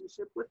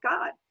relationship with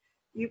God.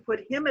 You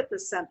put him at the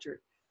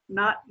center,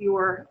 not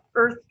your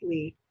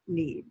earthly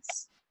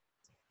needs.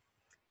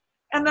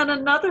 And then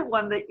another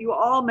one that you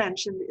all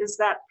mentioned is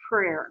that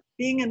prayer.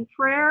 Being in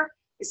prayer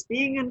is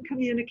being in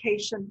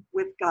communication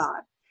with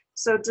God.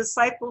 So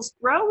disciples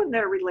grow in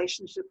their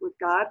relationship with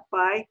God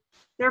by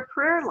their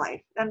prayer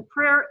life. And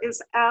prayer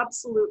is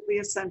absolutely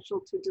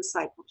essential to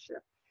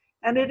discipleship.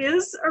 And it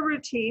is a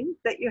routine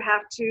that you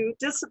have to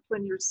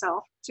discipline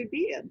yourself to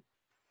be in.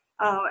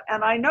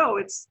 And I know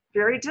it's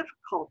very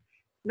difficult.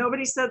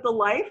 Nobody said the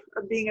life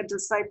of being a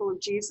disciple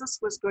of Jesus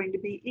was going to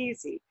be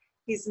easy.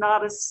 He's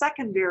not a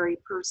secondary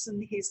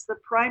person, he's the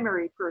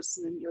primary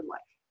person in your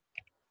life.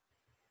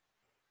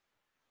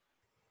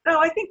 Now,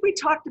 I think we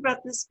talked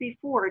about this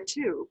before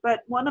too,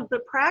 but one of the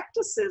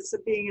practices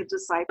of being a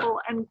disciple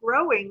and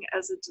growing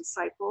as a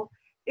disciple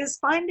is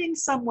finding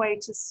some way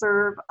to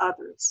serve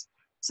others.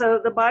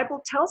 So the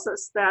Bible tells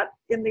us that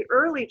in the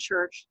early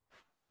church,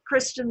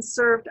 Christians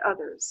served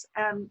others,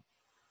 and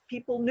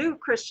people knew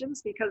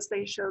Christians because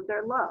they showed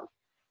their love.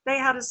 They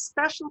had a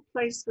special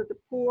place for the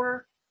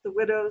poor, the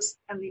widows,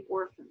 and the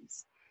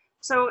orphans.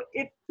 So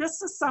if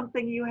this is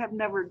something you have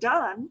never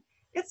done,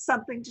 it's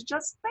something to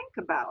just think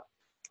about.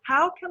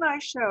 How can I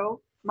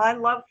show my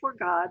love for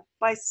God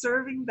by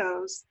serving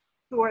those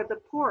who are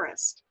the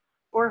poorest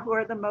or who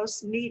are the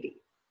most needy?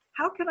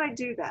 How can I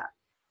do that?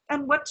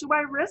 And what do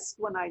I risk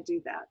when I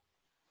do that?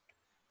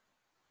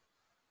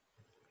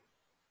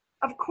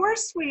 Of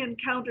course, we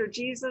encounter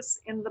Jesus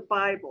in the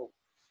Bible.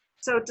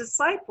 So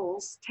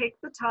disciples take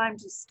the time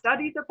to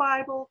study the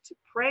Bible, to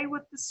pray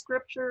with the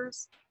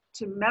scriptures,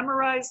 to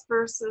memorize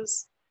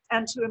verses,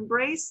 and to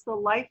embrace the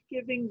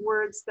life-giving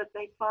words that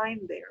they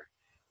find there.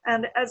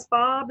 And as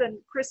Bob and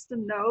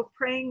Kristen know,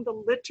 praying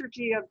the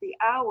Liturgy of the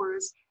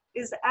Hours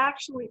is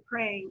actually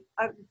praying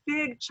a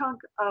big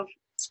chunk of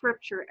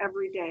scripture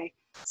every day,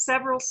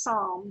 several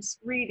psalms,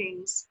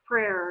 readings,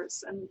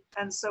 prayers,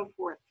 and so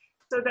forth,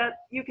 so that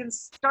you can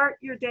start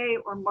your day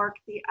or mark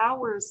the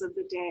hours of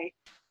the day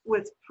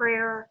with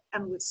prayer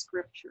and with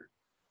scripture.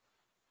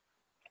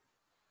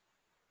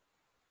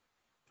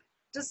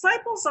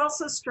 Disciples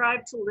also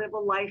strive to live a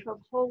life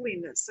of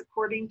holiness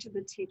according to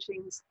the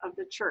teachings of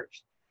the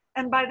church.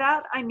 And by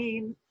that, I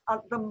mean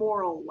the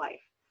moral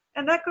life.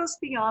 And that goes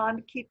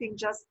beyond keeping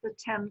just the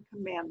 10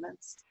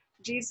 commandments.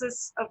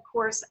 Jesus, of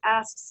course,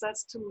 asks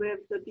us to live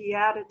the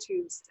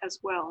Beatitudes as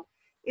well.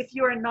 If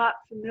you are not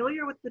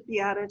familiar with the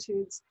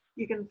Beatitudes,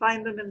 you can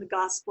find them in the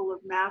Gospel of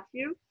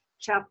Matthew,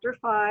 chapter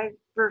 5,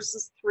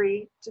 verses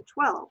 3 to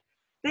 12.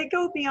 They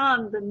go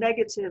beyond the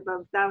negative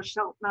of thou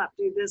shalt not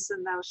do this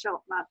and thou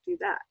shalt not do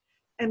that,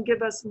 and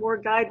give us more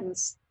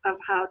guidance of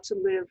how to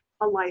live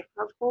a life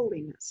of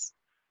holiness.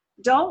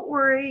 Don't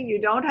worry, you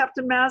don't have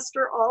to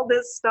master all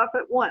this stuff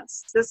at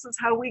once. This is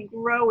how we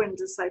grow in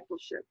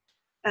discipleship.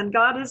 And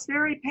God is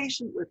very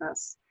patient with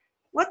us.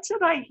 What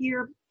did I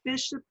hear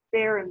Bishop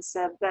Barron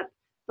said? That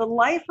the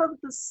life of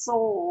the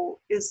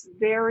soul is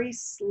very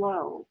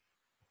slow.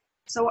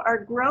 So our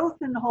growth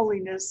in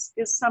holiness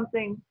is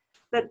something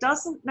that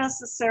doesn't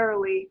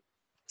necessarily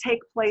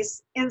take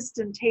place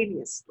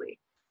instantaneously.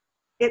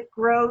 It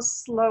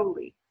grows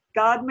slowly.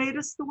 God made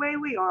us the way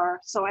we are,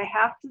 so I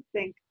have to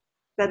think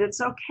that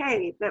it's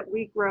okay that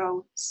we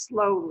grow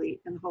slowly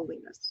in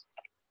holiness.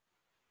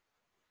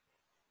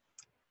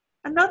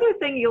 Another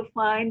thing you'll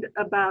find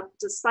about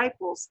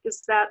disciples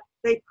is that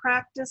they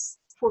practice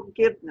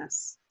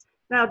forgiveness.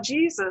 Now,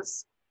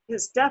 Jesus,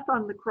 his death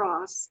on the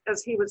cross,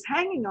 as he was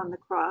hanging on the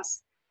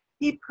cross,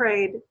 he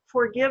prayed,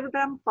 "Forgive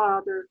them,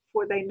 Father,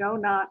 for they know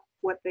not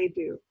what they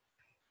do."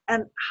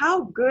 And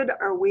how good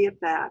are we at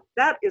that?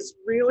 That is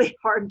really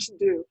hard to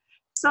do.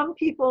 Some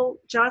people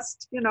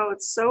just,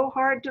 it's so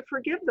hard to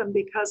forgive them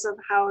because of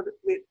how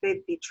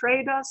they've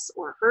betrayed us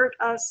or hurt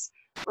us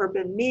or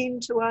been mean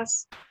to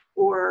us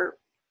or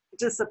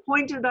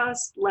disappointed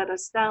us, let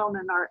us down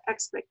in our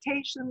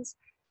expectations.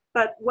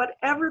 But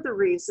whatever the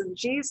reason,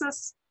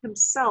 Jesus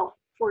himself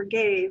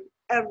forgave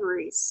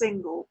every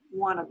single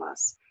one of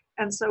us.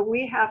 And so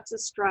we have to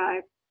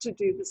strive to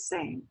do the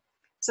same.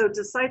 So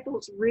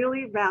disciples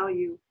really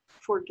value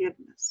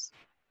forgiveness.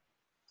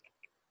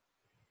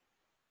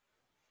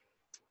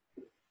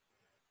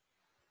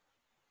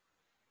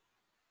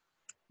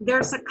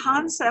 There's a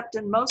concept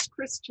in most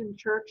Christian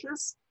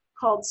churches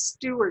called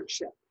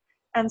stewardship.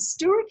 And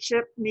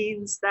stewardship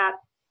means that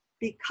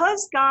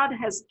because God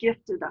has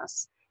gifted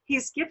us,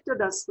 he's gifted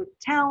us with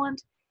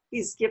talent,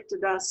 he's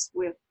gifted us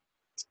with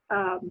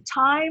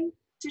time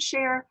to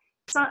share,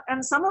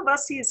 and some of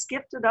us, he has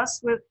gifted us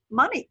with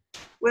money,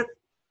 with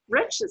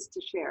riches to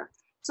share.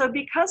 So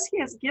because he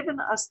has given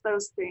us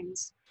those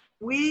things,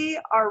 we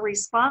are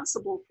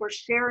responsible for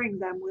sharing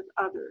them with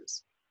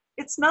others.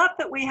 It's not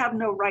that we have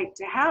no right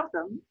to have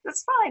them.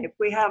 That's fine if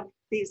we have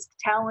these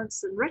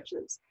talents and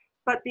riches.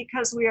 But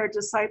because we are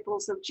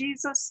disciples of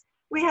Jesus,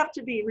 we have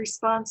to be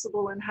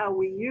responsible in how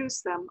we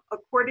use them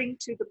according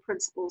to the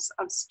principles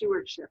of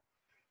stewardship.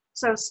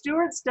 So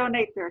stewards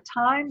donate their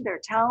time, their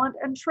talent,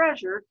 and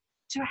treasure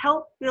to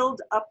help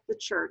build up the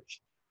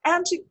church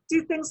and to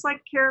do things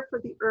like care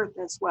for the earth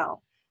as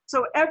well.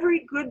 So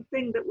every good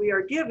thing that we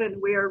are given,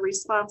 we are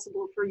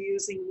responsible for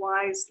using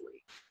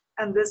wisely.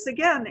 And this,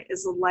 again,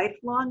 is a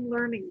lifelong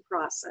learning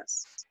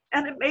process.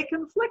 And it may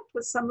conflict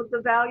with some of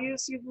the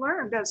values you've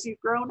learned as you've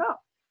grown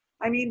up.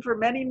 I mean, for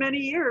many, many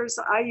years,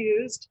 I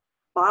used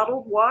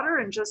bottled water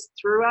and just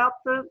threw out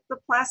the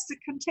plastic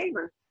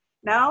container.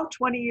 Now,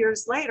 20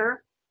 years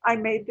later, I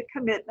made the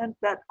commitment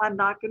that I'm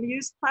not going to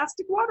use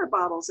plastic water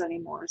bottles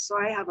anymore. So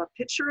I have a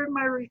pitcher in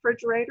my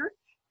refrigerator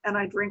and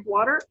I drink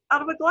water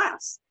out of a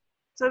glass.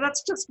 So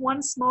that's just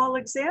one small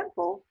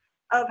example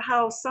of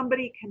how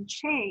somebody can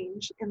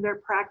change in their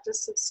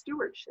practice of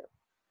stewardship.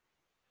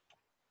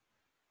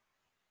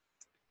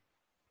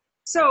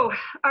 So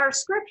our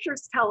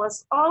scriptures tell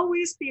us,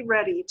 always be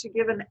ready to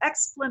give an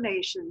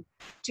explanation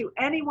to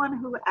anyone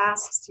who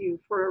asks you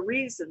for a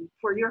reason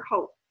for your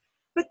hope,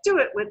 but do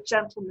it with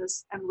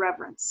gentleness and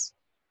reverence.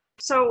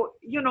 So,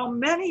 you know,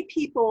 many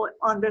people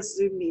on this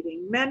Zoom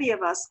meeting, many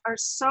of us are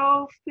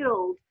so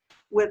filled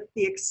with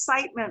the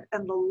excitement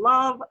and the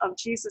love of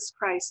Jesus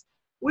Christ.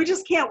 We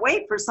just can't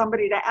wait for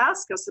somebody to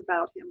ask us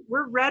about him.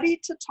 We're ready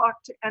to talk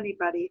to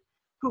anybody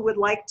who would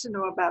like to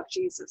know about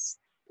Jesus.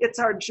 It's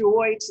our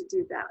joy to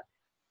do that.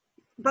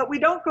 But we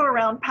don't go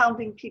around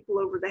pounding people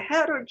over the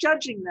head or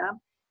judging them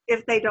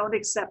if they don't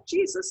accept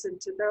Jesus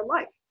into their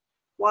life.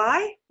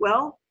 Why?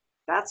 Well,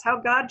 that's how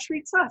God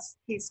treats us.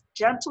 He's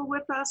gentle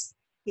with us.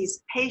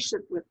 He's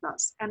patient with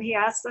us, and he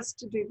asks us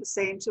to do the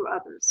same to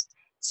others.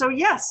 So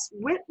yes,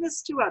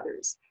 witness to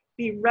others.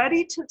 Be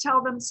ready to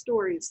tell them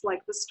stories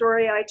like the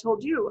story I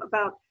told you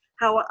about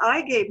how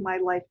I gave my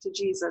life to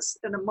Jesus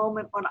in a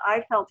moment when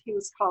I felt he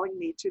was calling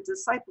me to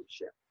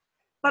discipleship.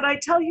 But I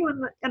tell you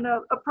in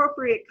an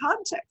appropriate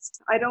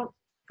context. I don't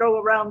go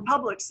around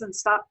Publix and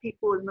stop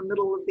people in the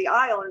middle of the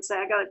aisle and say,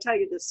 I got to tell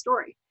you this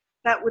story.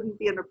 That wouldn't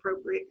be an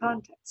appropriate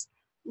context.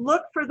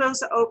 Look for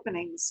those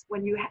openings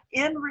when you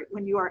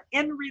are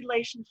in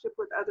relationship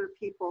with other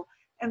people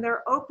and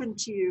they're open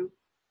to you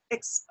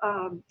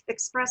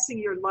expressing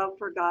your love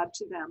for God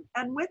to them,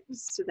 and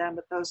witness to them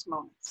at those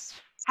moments.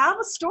 Have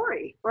a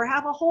story or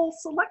have a whole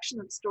selection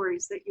of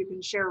stories that you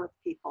can share with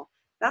people.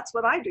 That's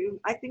what I do.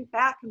 I think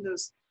back in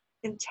those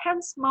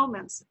intense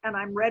moments and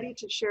I'm ready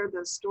to share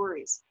those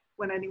stories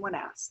when anyone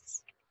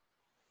asks.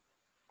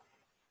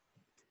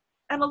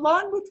 And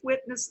along with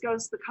witness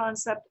goes the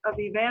concept of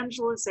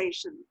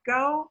evangelization.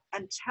 Go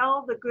and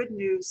tell the good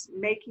news,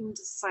 making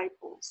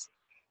disciples.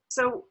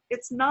 So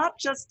it's not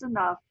just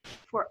enough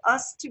for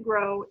us to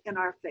grow in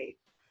our faith,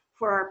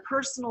 for our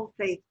personal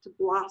faith to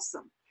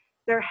blossom.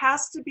 There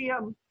has to be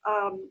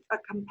a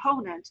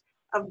component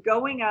of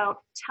going out,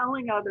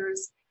 telling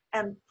others,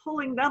 and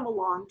pulling them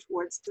along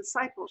towards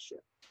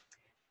discipleship.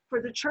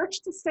 For the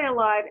church to stay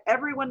alive,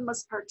 everyone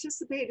must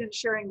participate in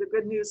sharing the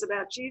good news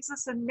about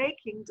Jesus and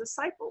making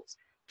disciples.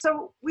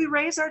 So we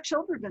raise our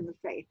children in the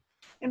faith.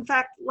 In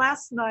fact,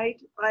 last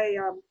night I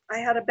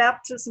had a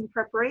baptism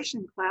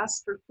preparation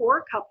class for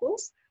 4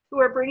 couples who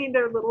are bringing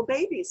their little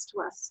babies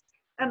to us.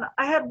 And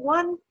I had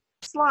one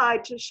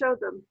slide to show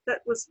them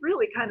that was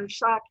really kind of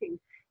shocking.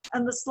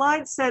 And the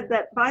slide said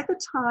that by the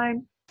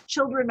time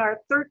children are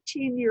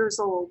 13 years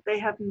old, they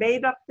have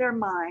made up their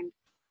mind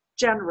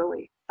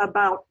generally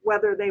about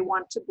whether they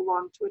want to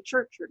belong to a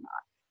church or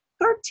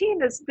not.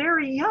 13 is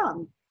very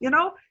young. You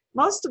know,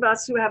 most of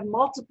us who have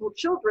multiple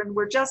children,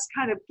 we're just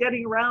kind of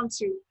getting around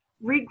to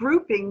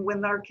regrouping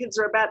when our kids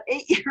are about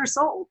 8 years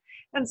old.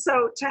 And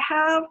so to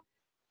have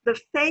the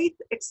faith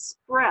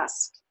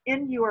expressed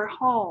in your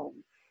home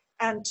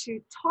and to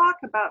talk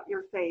about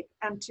your faith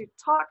and to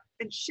talk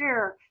and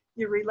share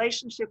your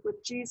relationship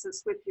with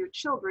Jesus with your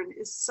children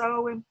is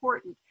so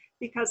important,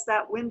 because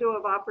that window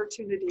of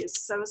opportunity is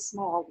so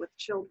small with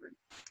children.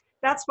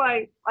 That's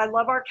why I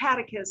love our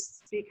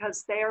catechists,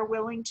 because they are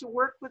willing to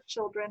work with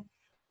children.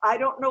 I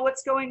don't know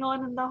what's going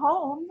on in the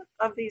home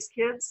of these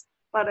kids,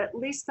 but at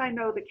least I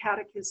know the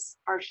catechists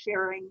are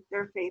sharing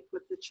their faith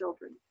with the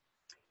children.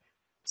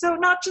 So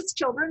not just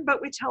children,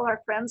 but we tell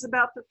our friends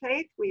about the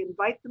faith. We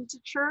invite them to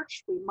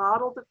church. We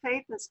model the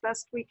faith as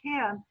best we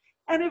can.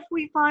 And if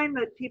we find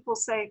that people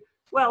say,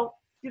 well,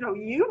 you know,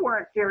 you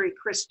weren't very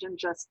Christian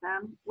just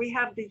then, we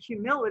have the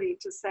humility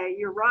to say,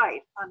 you're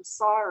right, I'm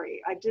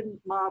sorry, I didn't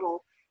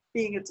model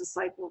being a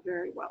disciple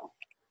very well.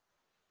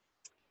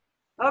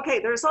 Okay,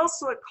 there's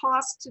also a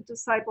cost to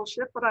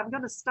discipleship, but I'm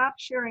going to stop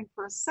sharing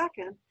for a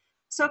second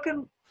so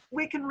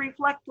we can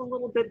reflect a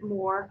little bit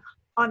more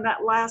on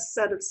that last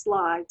set of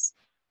slides.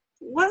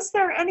 Was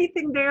there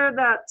anything there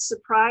that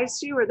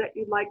surprised you or that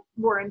you'd like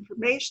more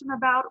information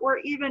about, or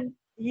even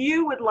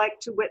you would like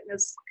to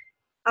witness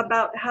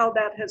about how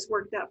that has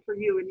worked out for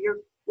you in your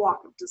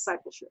walk of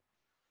discipleship?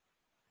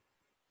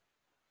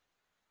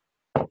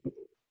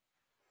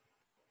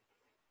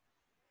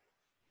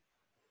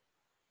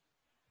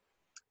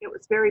 It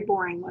was very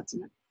boring,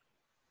 wasn't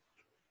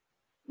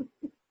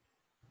it?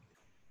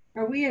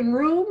 Are we in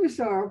rooms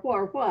or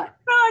what? Well,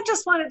 I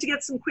just wanted to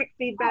get some quick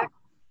feedback.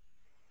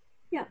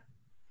 Yeah.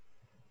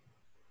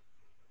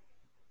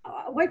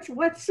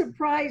 What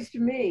surprised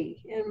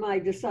me in my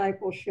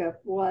discipleship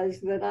was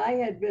that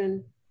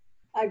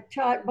I've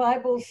taught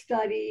Bible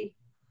study,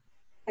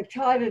 I've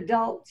taught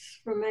adults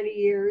for many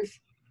years,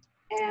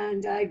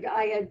 and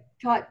I had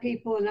taught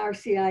people in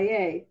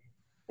RCIA,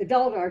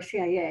 adult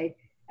RCIA,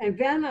 and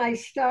then I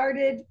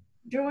started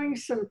doing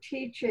some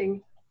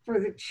teaching for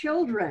the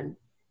children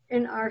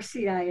in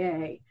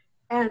RCIA,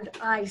 and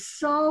I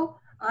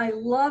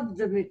loved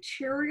the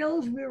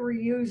materials we were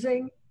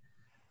using.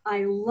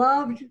 I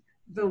loved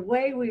the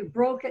way we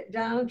broke it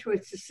down to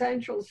its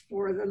essentials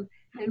for them.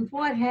 And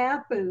what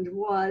happened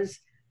was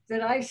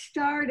that I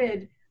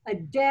started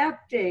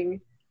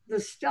adapting the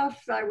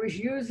stuff I was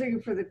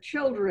using for the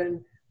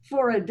children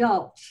for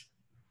adults,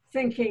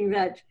 thinking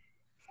that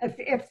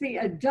if the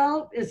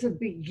adult is a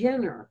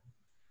beginner,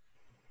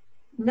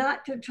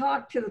 not to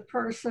talk to the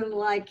person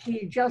like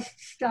he just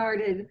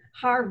started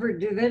Harvard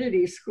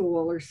Divinity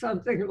School or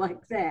something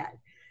like that,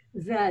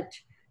 that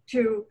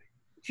to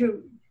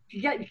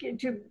get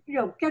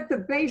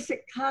the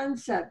basic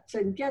concepts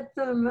and get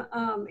them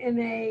in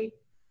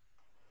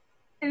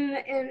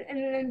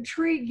an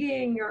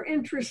intriguing or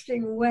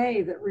interesting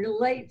way that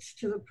relates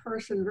to the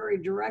person very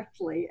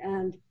directly.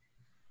 And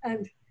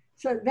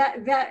so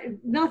that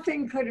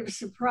nothing could have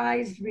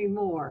surprised me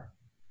more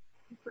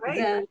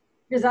than,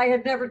 because I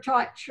had never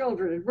taught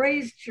children and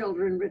raised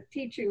children, but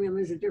teaching them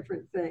is a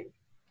different thing.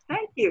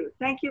 Thank you.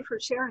 Thank you for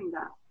sharing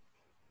that.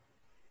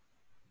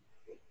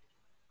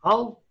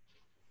 Go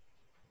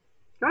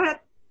ahead.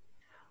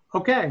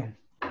 Okay.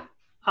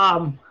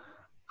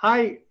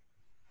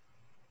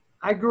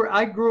 I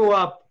grew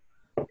up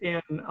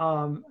in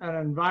an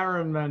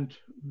environment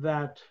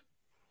that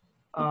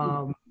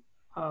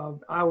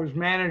I was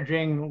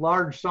managing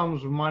large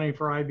sums of money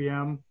for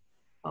IBM,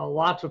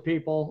 lots of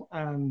people,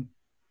 and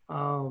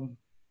an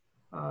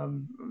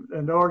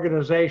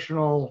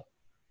organizational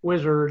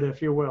wizard,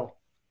 if you will.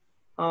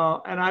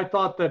 And I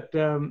thought that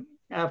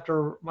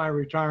after my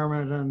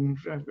retirement and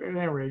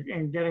anyway,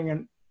 and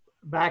getting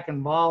back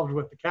involved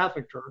with the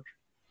Catholic Church,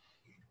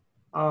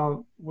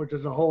 which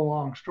is a whole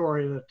long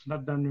story that's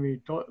not done to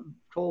be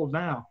told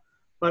now.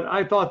 But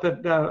I thought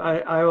that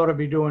I ought to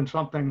be doing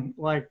something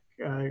like,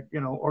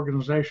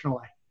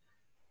 organizationally.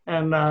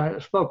 And I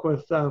spoke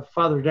with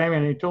Father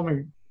Damien. He told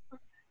me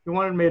he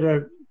wanted me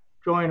to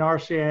join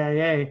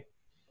RCIA.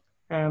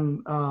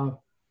 And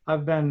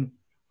I've been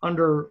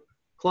under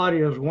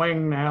Claudia's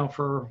wing now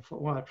for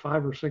what,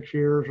 5 or 6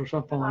 years or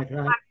something like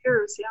that. 5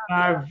 years,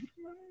 yeah.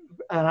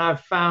 And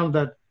I've found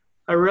that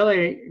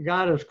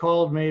God has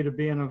called me to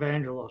be an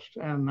evangelist.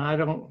 And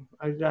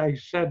I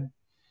said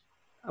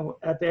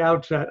at the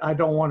outset, I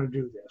don't want to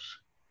do this.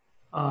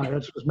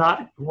 This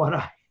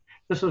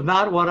is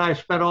not what I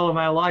spent all of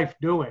my life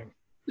doing.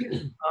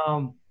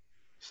 But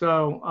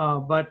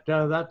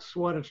that's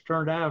what it's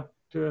turned out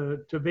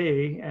to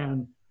be.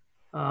 And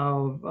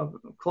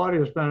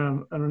Claudia's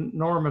been an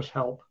enormous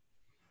help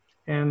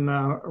in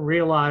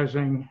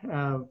realizing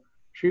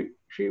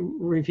she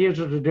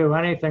refuses to do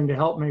anything to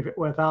help me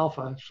with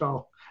Alpha,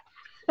 so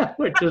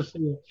which is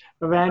the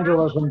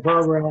evangelism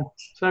program.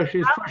 So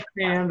she's pushed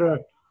me into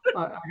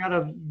I got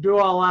to do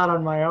all that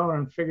on my own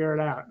and figure it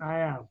out. And I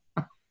am.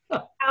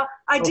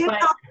 I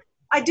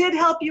did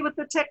help you with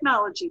the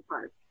technology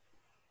part.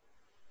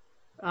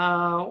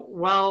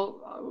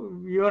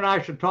 Well, you and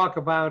I should talk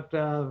about.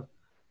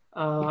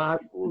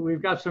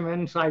 We've got some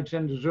insights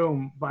into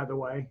Zoom, by the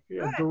way,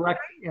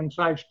 direct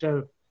insights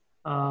to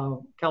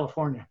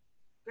California.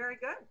 Very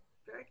good.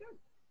 Very good.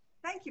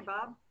 Thank you,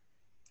 Bob.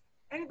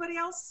 Anybody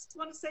else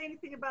want to say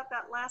anything about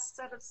that last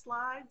set of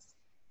slides?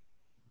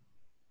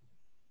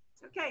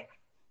 Okay.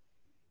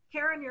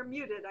 Karen, you're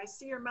muted. I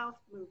see your mouth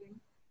moving.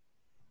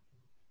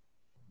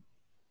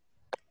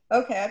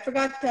 Okay, I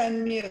forgot to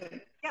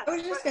unmute. Yes, I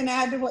was just going to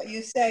add to what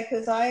you say,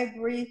 because I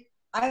agree.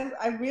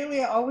 I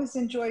really always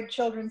enjoyed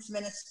children's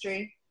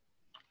ministry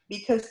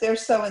because they're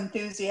so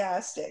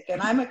enthusiastic, and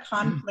I'm a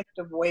conflict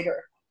avoider.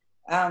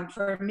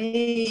 For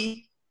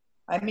me,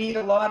 I meet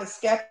a lot of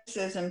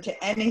skepticism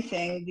to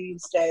anything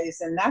these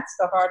days, and that's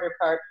the harder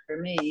part for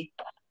me.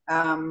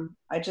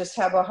 I just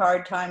have a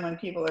hard time when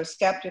people are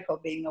skeptical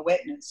being a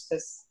witness,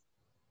 because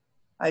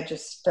I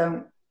just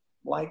don't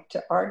like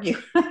to argue.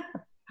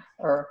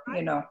 Or,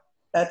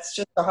 that's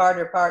just the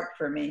harder part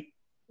for me,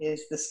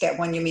 is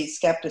when you meet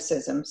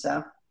skepticism.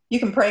 So you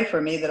can pray for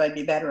me that I'd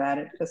be better at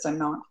it, because I'm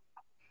not.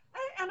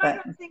 And I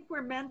don't think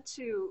we're meant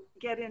to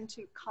get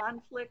into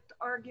conflict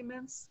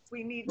arguments.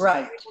 We need to be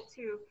able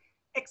to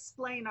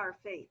explain our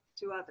faith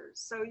to others.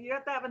 So you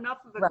have to have enough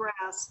of a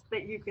grasp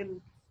that you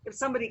can, if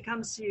somebody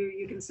comes to you,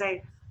 you can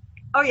say,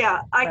 oh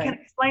yeah, I can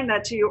explain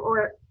that to you,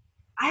 or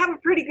I have a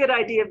pretty good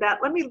idea of that.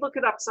 Let me look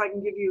it up so I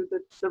can give you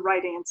the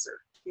right answer,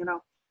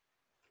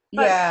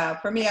 But, yeah,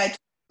 for me,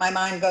 my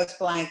mind goes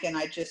blank and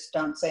I just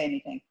don't say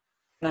anything.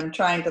 And I'm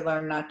trying to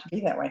learn not to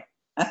be that way.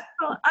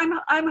 Well,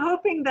 I'm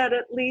hoping that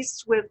at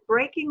least with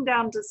breaking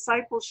down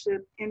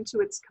discipleship into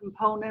its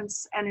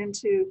components and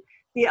into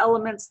the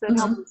elements that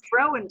help us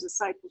grow in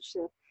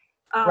discipleship,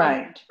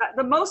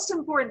 the most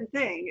important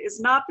thing is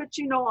not that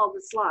you know all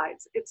the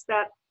slides. It's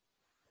that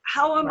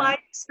how am I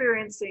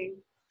experiencing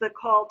the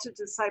call to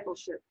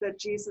discipleship that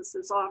Jesus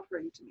is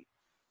offering to me?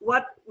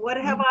 What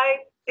have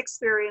I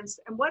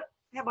experienced, and what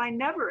have I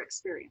never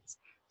experienced?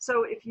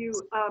 So if you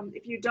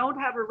don't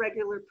have a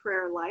regular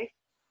prayer life,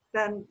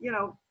 then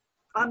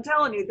I'm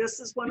telling you, this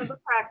is one of the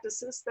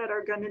practices that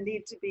are going to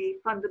need to be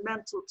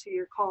fundamental to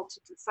your call to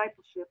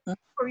discipleship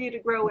for you to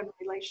grow in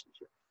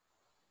relationship.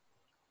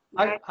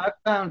 Okay? I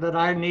found that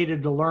I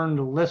needed to learn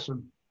to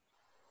listen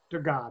to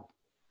God.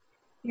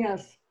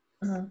 Yes.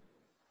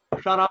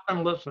 Shut up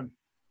and listen.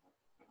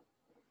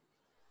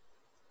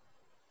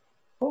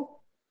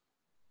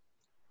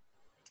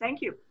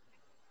 Thank you.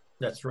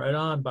 That's right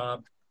on,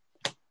 Bob.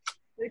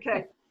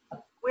 Okay.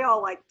 We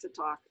all like to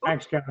talk. Oh,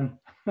 Thanks, Kevin.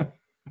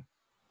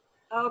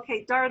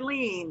 okay,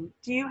 Darlene,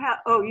 do you have,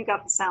 oh, you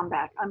got the sound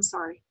back. I'm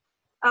sorry.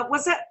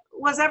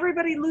 Was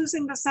everybody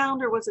losing the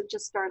sound, or was it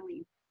just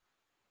Darlene?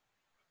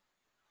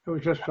 It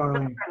was just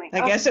Darlene. Darlene.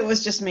 I guess it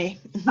was just me.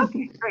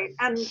 Okay, great.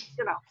 And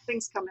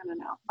things come in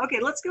and out. Okay,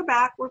 let's go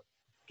back. We're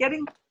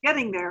getting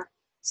there.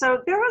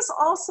 So there is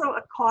also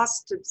a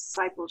cost to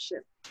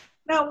discipleship.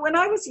 Now, when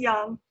I was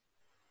young,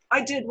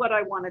 I did what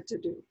I wanted to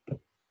do.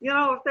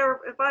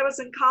 If I was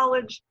in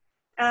college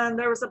and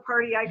there was a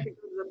party, I could go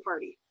to the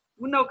party.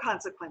 No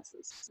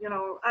consequences.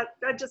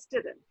 I just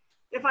did it.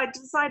 If I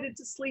decided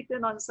to sleep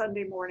in on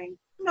Sunday morning,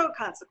 no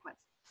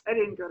consequences. I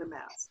didn't go to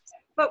Mass.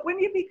 But when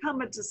you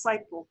become a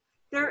disciple,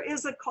 there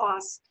is a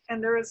cost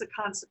and there is a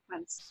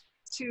consequence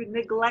to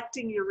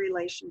neglecting your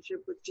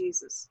relationship with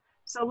Jesus.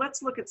 So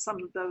let's look at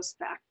some of those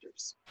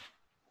factors.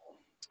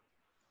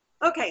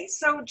 Okay,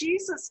 so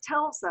Jesus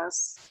tells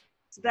us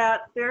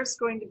that there's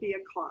going to be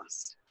a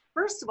cost.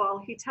 First of all,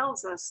 he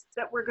tells us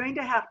that we're going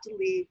to have to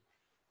leave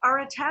our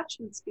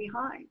attachments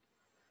behind.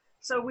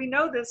 So we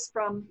know this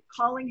from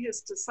calling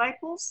his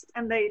disciples,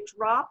 and they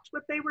dropped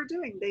what they were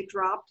doing. They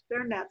dropped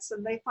their nets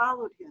and they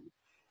followed him.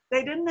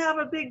 They didn't have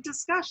a big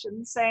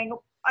discussion saying,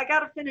 I got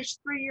to finish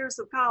 3 years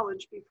of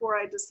college before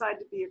I decide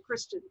to be a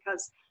Christian,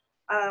 because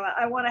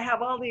I want to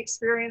have all the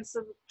experience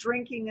of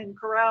drinking and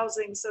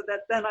carousing so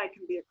that then I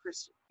can be a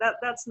Christian.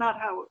 That's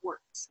not how it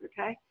works,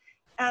 okay?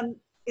 And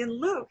in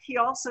Luke, he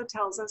also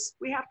tells us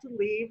we have to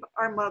leave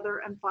our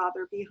mother and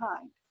father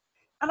behind.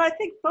 And I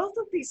think both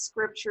of these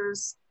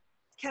scriptures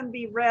can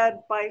be read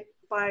by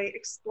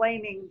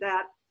explaining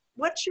that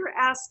what you're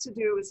asked to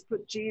do is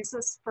put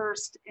Jesus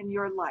first in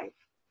your life.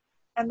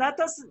 And that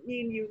doesn't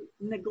mean you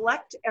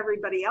neglect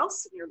everybody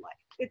else in your life.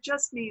 It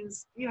just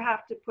means you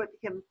have to put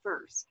him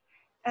first.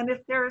 And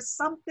if there is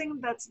something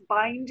that's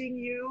binding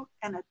you,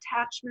 an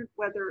attachment,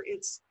 whether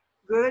it's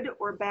good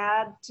or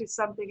bad to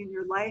something in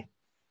your life,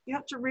 you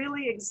have to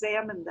really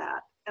examine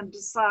that and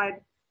decide,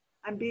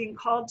 I'm being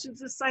called to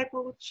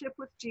discipleship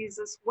with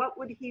Jesus. What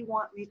would he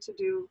want me to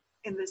do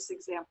in this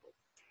example?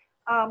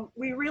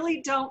 We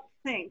really don't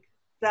think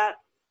that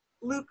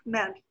Luke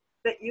meant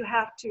that you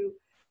have to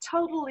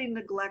totally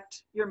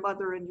neglect your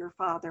mother and your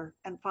father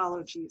and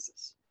follow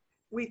Jesus.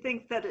 We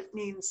think that it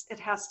means it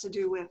has to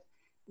do with,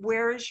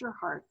 where is your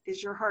heart?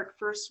 Is your heart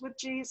first with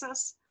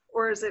Jesus?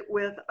 Or is it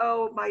with,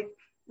 oh,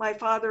 my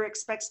father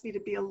expects me to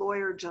be a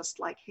lawyer just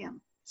like him,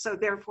 so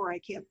therefore I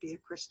can't be a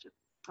Christian?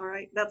 All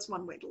right, that's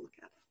one way to look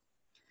at it.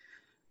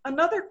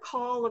 Another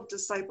call of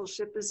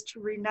discipleship is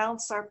to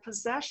renounce our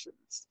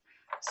possessions.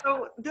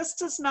 So this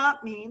does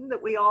not mean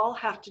that we all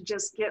have to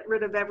just get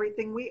rid of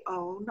everything we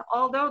own,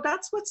 although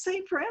that's what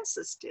St.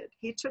 Francis did.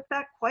 He took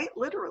that quite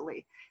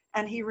literally,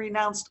 and he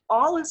renounced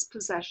all his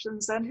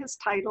possessions and his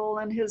title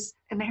and his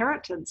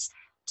inheritance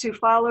to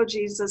follow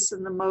Jesus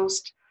in the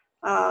most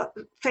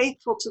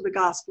faithful to the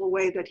gospel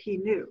way that he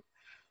knew.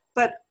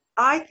 But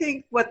I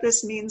think what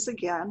this means,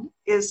 again,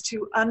 is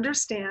to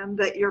understand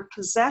that your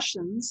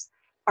possessions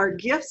are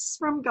gifts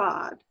from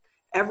God.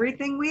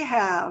 Everything we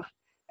have,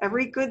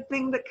 every good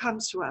thing that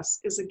comes to us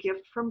is a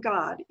gift from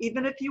God.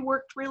 Even if you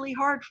worked really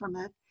hard from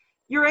it,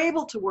 you're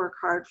able to work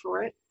hard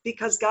for it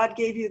because God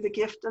gave you the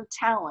gift of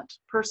talent,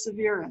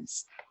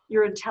 perseverance,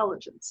 your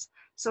intelligence.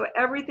 So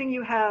everything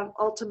you have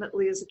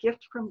ultimately is a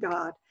gift from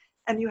God,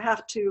 and you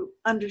have to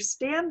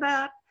understand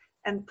that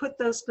and put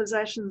those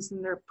possessions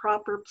in their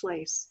proper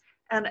place.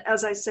 And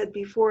as I said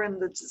before in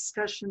the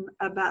discussion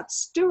about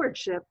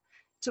stewardship,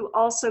 to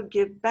also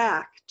give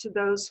back to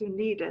those who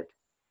need it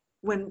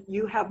when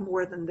you have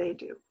more than they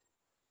do.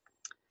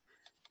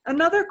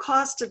 Another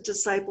cost of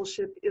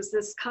discipleship is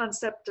this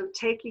concept of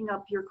taking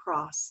up your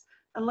cross.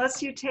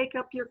 Unless you take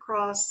up your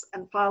cross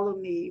and follow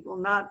me, you will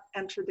not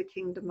enter the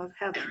kingdom of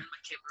heaven.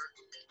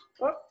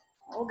 Oh,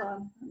 hold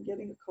on, I'm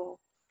getting a call.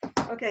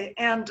 Okay,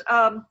 and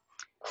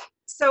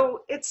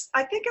so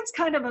I think it's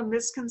kind of a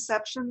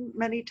misconception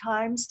many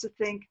times to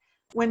think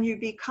when you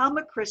become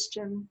a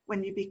Christian,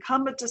 when you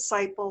become a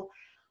disciple,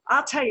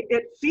 I'll tell you,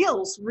 it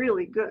feels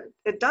really good.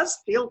 It does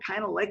feel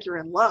kind of like you're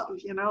in love,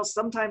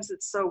 sometimes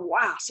it's so,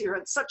 wow, so you're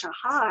at such a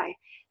high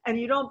and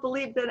you don't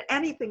believe that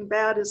anything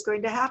bad is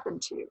going to happen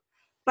to you.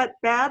 But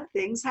bad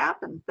things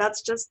happen.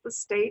 That's just the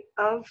state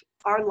of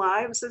our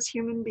lives as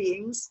human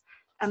beings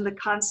and the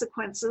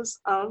consequences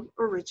of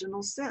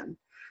original sin.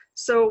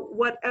 So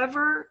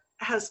whatever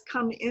has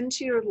come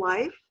into your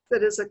life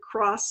that is a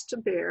cross to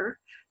bear,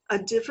 a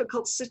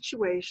difficult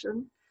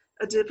situation,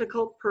 a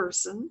difficult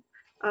person,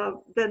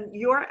 then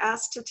you're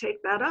asked to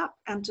take that up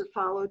and to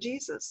follow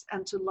Jesus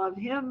and to love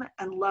him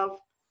and love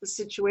the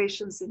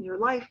situations in your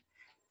life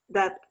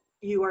that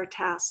you are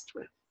tasked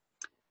with.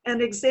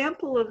 An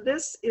example of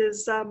this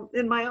is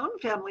in my own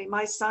family.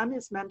 My son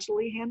is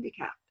mentally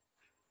handicapped,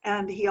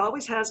 and he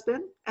always has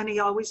been, and he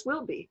always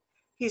will be.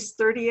 He's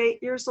 38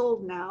 years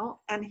old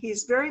now, and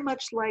he's very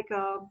much like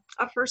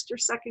a first or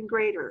second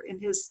grader in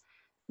his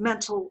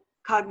mental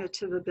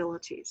cognitive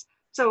abilities.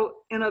 So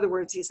in other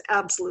words, he's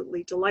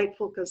absolutely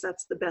delightful because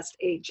that's the best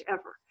age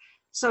ever.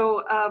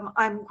 So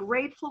I'm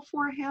grateful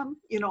for him.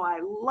 You know, I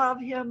love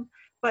him,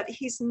 but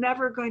he's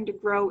never going to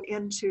grow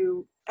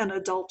into an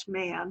adult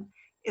man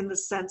in the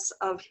sense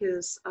of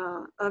his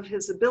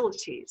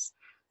abilities.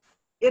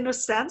 In a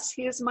sense,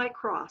 he is my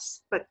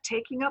cross, but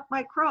taking up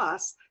my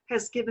cross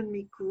has given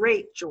me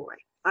great joy.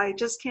 I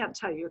just can't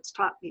tell you. It's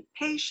taught me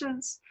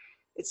patience.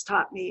 It's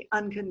taught me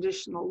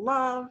unconditional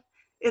love.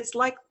 It's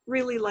like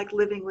really like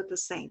living with a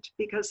saint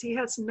because he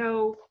has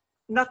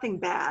nothing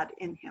bad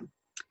in him.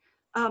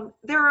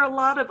 There are a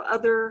lot of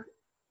other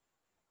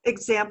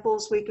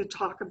examples we could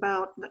talk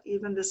about,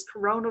 even this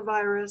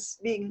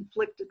coronavirus, being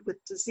inflicted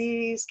with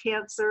disease,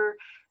 cancer.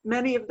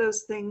 Many of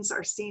those things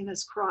are seen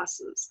as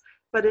crosses.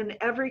 But in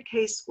every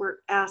case, we're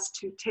asked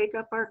to take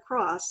up our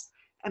cross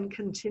and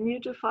continue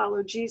to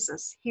follow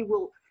Jesus. He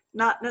will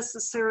not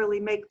necessarily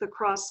make the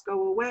cross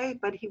go away,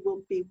 but he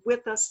will be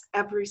with us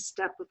every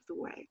step of the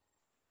way.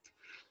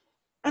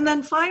 And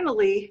then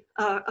finally,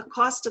 a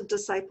cost of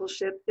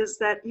discipleship is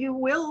that you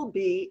will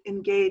be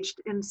engaged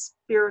in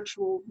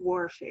spiritual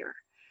warfare.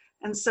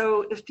 And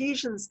so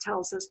Ephesians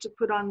tells us to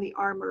put on the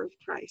armor of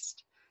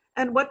Christ.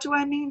 And what do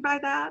I mean by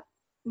that?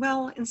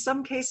 Well, in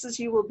some cases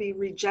you will be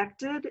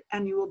rejected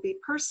and you will be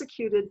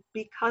persecuted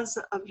because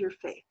of your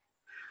faith.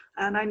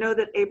 And I know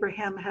that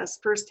Abraham has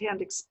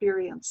firsthand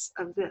experience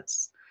of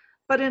this.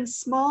 But in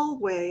small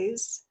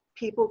ways,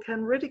 people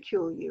can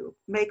ridicule you,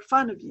 make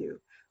fun of you,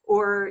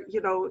 or,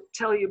 you know,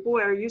 tell you, boy,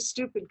 are you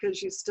stupid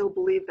because you still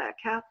believe that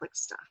Catholic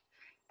stuff.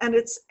 And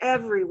it's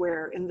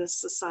everywhere in this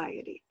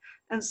society.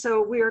 And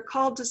so we are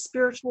called to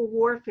spiritual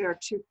warfare,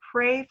 to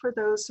pray for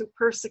those who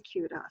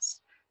persecute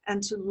us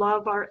and to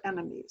love our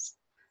enemies.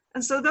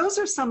 And so those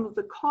are some of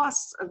the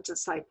costs of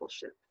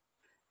discipleship.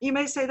 You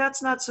may say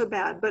that's not so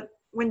bad, but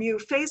when you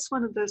face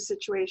one of those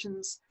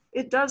situations,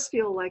 it does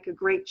feel like a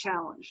great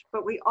challenge,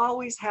 but we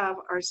always have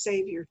our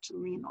Savior to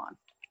lean on.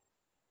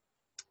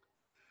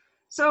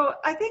 So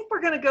I think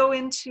we're going to go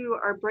into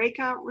our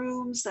breakout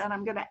rooms, and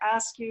I'm going to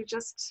ask you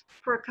just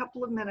for a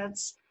couple of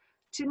minutes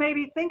to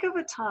maybe think of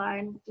a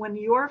time when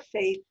your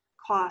faith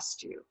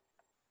cost you.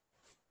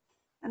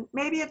 And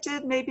maybe it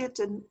did, maybe it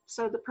didn't.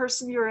 So the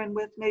person you're in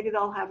with, maybe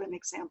they'll have an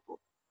example.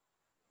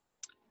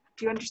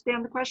 Do you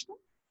understand the question?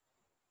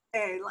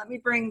 Okay, let me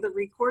bring the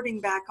recording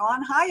back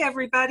on. Hi,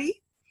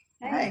 everybody.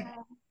 Hi.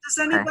 Does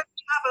anybody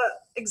have an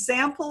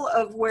example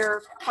of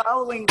where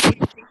following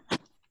Jesus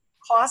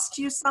cost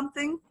you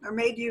something or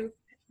made you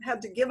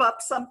had to give up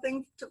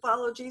something to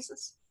follow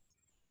Jesus?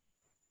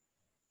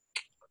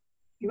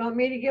 You want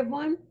me to give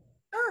one?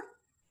 Sure.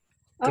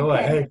 Go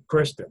ahead,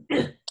 Kristen.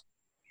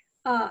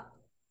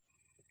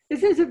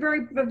 This is a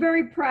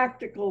very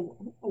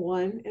practical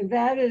one, and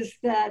that is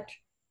that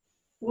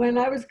when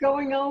I was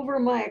going over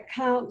my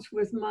accounts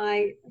with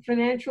my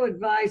financial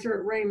advisor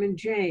at Raymond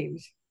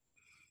James,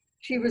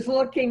 she was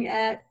looking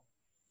at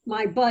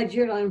my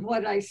budget on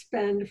what I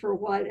spend for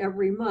what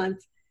every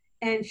month,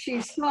 and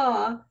she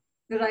saw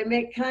that I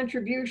make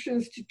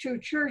contributions to 2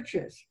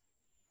 churches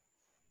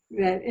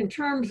that in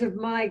terms of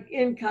my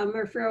income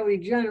are fairly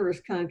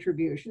generous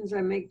contributions. I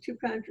make 2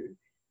 contributions.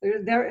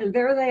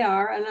 There they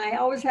are, and I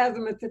always have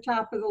them at the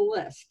top of the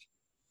list.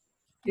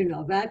 You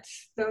know,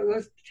 that's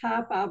those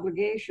top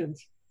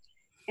obligations.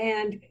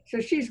 And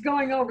so she's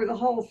going over the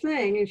whole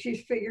thing, and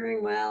she's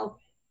figuring, well,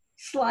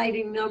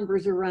 sliding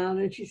numbers around,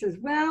 and she says,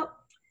 well,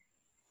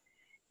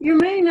 you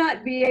may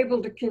not be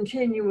able to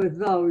continue with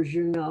those,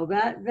 you know,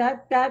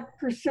 that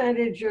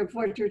percentage of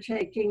what you're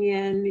taking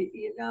in,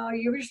 you know,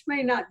 you just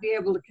may not be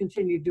able to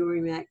continue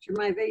doing that. You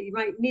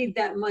might need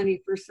that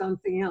money for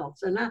something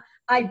else. And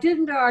I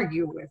didn't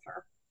argue with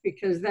her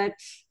because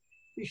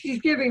she's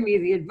giving me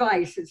the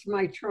advice. It's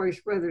my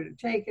choice whether to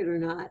take it or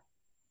not.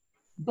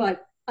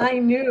 But I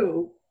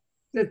knew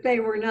that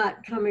they were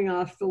not coming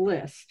off the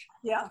list.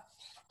 Yeah.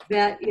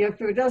 That if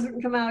it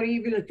doesn't come out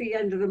even at the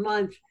end of the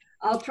month,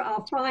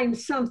 I'll find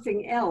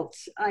something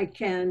else I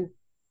can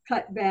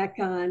cut back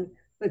on,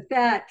 but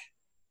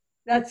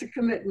that's a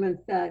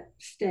commitment that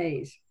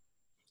stays.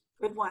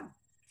 Good one.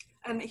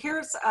 And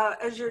here's,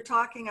 as you're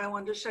talking, I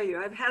wanted to show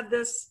you, I've had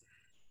this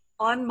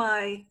on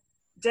my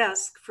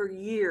desk for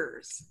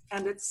years,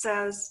 and it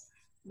says,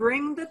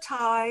 bring the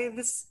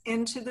tithes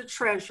into the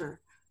treasure.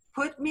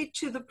 Put me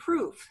to the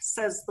proof,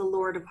 says the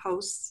Lord of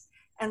hosts,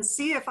 and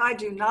see if I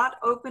do not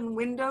open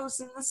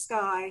windows in the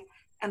sky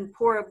and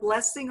pour a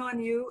blessing on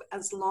you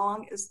as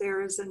long as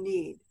there is a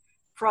need,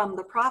 from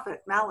the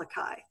prophet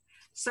Malachi.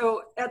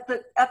 So at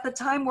the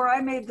time where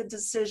I made the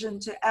decision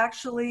to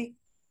actually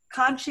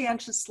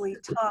conscientiously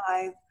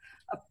tithe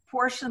a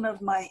portion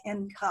of my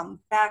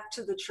income back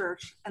to the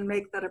church and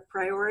make that a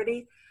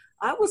priority,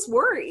 I was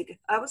worried.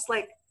 I was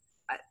like,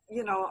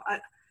 you know,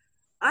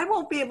 I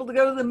won't be able to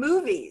go to the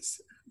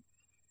movies,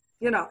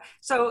 you know.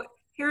 So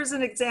here's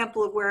an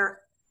example of where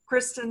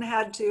Kristen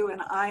had to,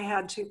 and I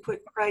had to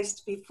put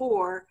Christ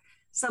before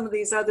some of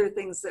these other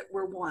things that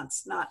were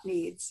wants, not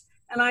needs.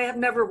 And I have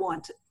never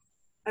wanted.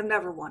 I've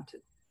never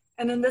wanted.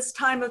 And in this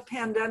time of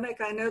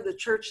pandemic, I know the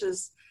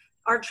churches,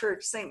 our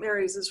church, St.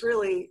 Mary's, is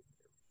really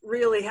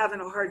really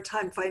having a hard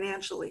time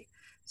financially.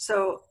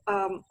 So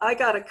I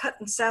got a cut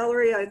in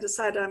salary. I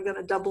decided I'm going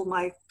to double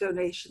my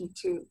donation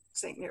to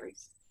St.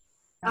 Mary's.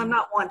 I'm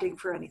not wanting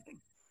for anything.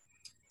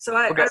 So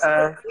I Okay.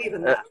 really believe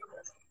in that.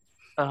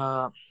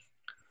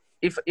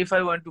 If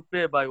I want to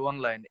pay by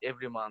online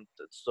every month,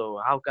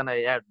 so how can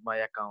I add my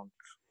account?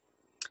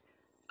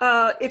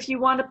 If you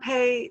want to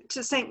pay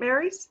to St.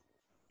 Mary's?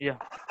 Yeah.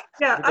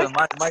 Yeah. Because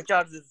my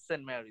charge is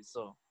St. Mary's,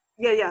 so.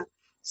 Yeah.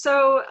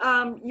 So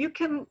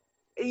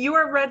you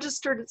are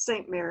registered at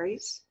St.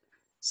 Mary's.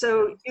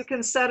 So you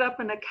can set up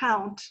an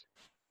account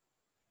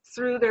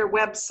through their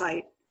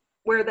website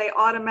where they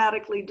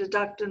automatically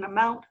deduct an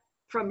amount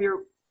from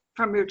your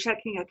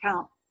checking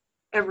account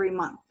every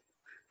month.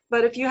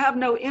 But if you have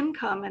no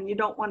income and you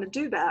don't want to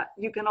do that,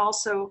 you can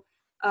also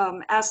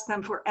ask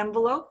them for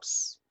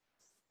envelopes.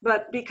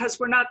 But because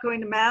we're not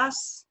going to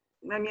Mass,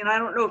 I mean, I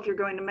don't know if you're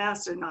going to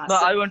Mass or not. No,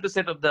 so. I want to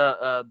set up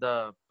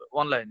the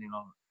online,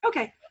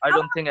 Okay. I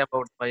don't think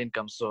about my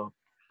income, so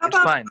How it's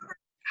about, fine.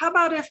 How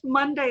about if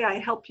Monday I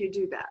help you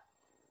do that?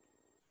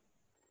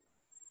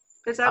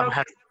 Is that I'm okay?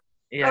 happy.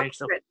 Yeah, Okay,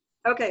 it's okay. great.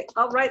 Okay,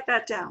 I'll write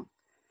that down.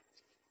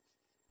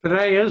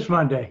 Today is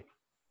Monday.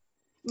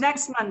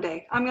 Next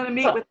Monday, I'm going to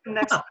meet with them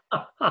next.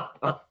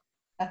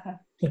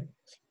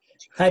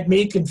 Had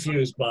me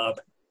confused, Bob.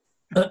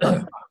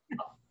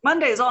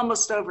 Monday is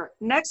almost over.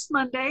 Next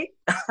Monday,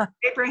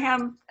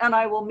 Abraham and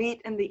I will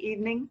meet in the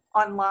evening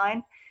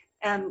online,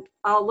 and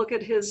I'll look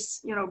at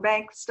his,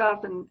 bank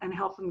stuff and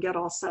help him get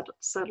all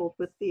settled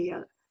with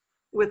the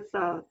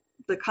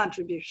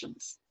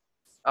contributions.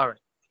 All right.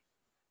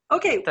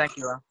 Okay. Thank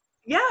you.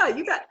 Yeah,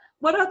 you got.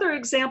 What other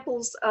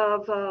examples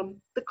of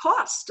the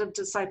cost of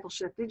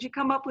discipleship? Did you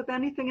come up with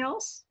anything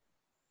else?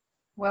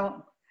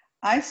 Well,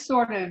 I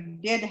sort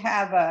of did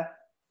have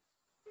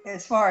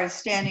as far as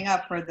standing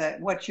up for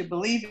what you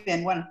believe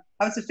in, when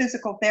I was a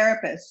physical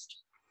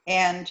therapist,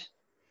 and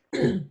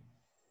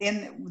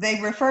they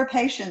refer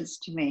patients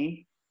to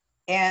me,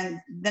 and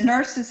the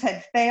nurses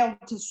had failed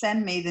to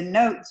send me the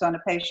notes on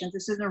a patient.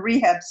 This is a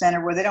rehab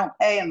center where they don't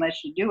pay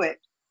unless you do it.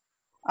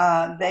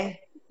 They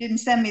didn't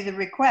send me the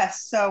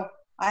request, so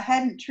I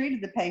hadn't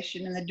treated the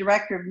patient, and the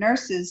director of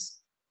nurses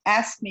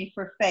asked me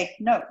for fake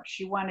notes.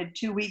 She wanted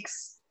 2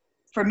 weeks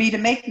for me to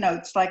make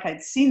notes like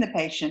I'd seen the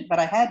patient, but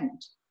I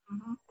hadn't.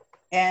 Mm-hmm.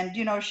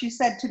 And, she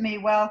said to me,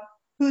 well,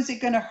 who's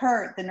it going to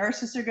hurt? The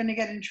nurses are going to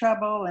get in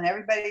trouble, and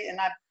everybody. And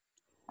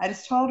I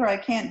just told her I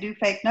can't do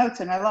fake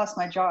notes, and I lost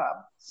my job.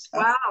 So,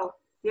 Wow.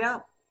 Yeah.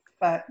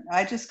 but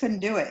I just couldn't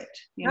do it,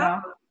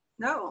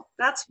 No,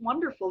 that's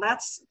wonderful.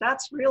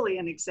 That's really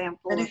an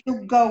example. And if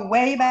you go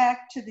way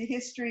back to the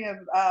history of,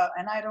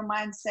 and I don't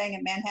mind saying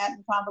at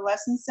Manhattan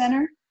Convalescent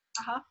Center,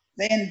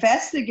 they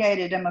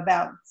investigated him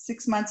about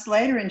 6 months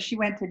later, and she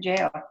went to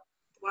jail.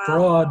 Wow.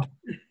 Fraud.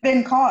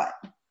 Been caught.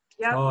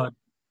 Yep. Fraud.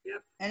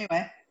 Yep.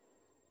 Anyway.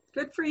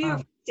 Good for you,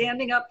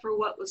 standing up for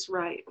what was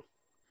right.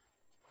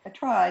 I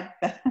tried.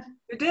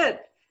 You did.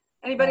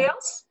 Anybody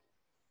else?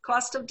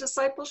 Cost of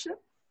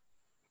discipleship?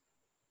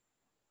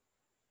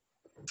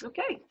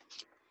 Okay.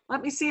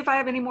 Let me see if I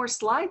have any more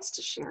slides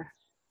to share.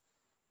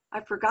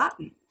 I've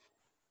forgotten.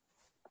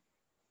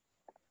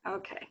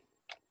 Okay.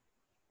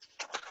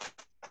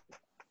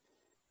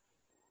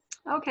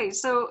 Okay,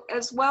 so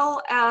as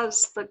well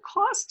as the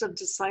cost of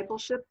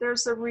discipleship,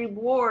 there's a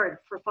reward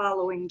for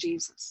following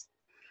Jesus.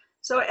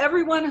 So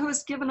everyone who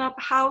has given up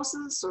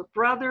houses or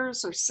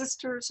brothers or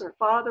sisters or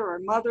father or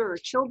mother or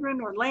children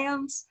or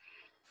lands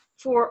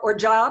or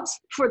jobs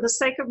for the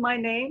sake of my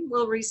name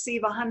will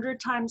receive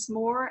 100 times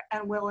more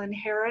and will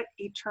inherit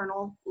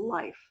eternal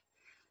life.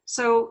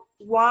 So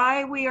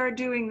why we are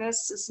doing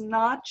this is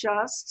not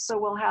just so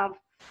we'll have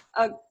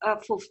a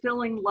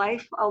fulfilling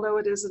life, although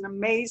it is an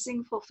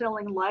amazing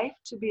fulfilling life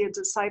to be a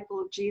disciple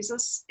of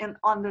Jesus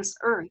on this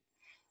earth,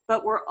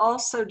 but we're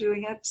also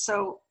doing it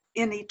so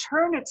in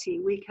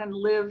eternity we can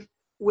live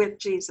with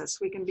Jesus.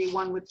 We can be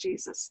one with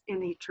Jesus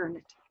in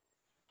eternity.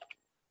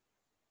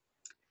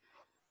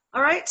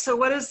 All right, so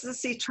what is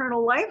this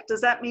eternal life? Does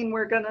that mean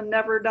we're going to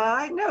never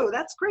die? No,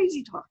 that's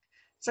crazy talk.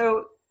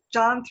 So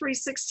John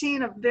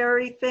 3:16, a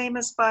very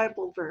famous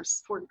Bible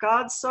verse, for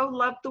God so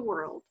loved the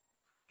world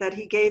that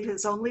he gave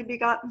his only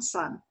begotten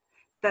Son,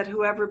 that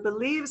whoever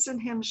believes in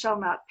him shall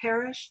not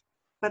perish,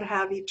 but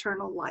have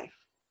eternal life.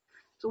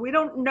 So we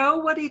don't know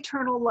what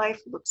eternal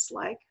life looks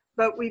like,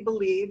 but we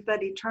believe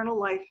that eternal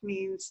life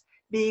means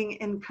being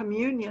in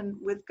communion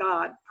with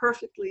God,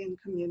 perfectly in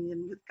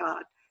communion with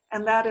God.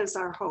 And that is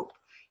our hope.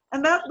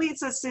 And that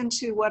leads us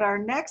into what our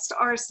next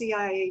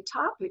RCIA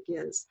topic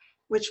is,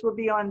 which will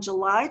be on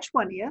July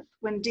 20th,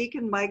 when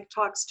Deacon Mike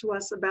talks to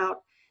us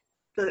about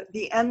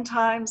the end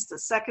times, the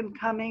second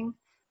coming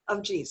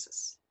of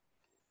Jesus.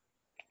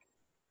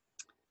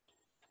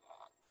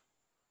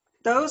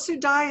 Those who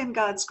die in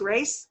God's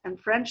grace and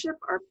friendship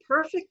are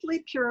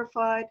perfectly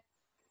purified,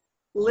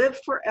 live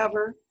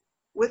forever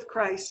with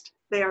Christ.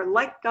 They are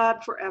like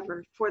God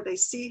forever, for they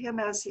see him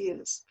as he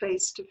is,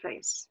 face to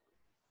face.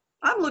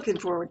 I'm looking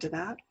forward to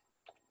that.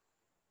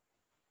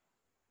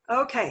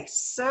 Okay,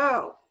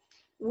 so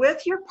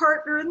with your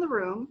partner in the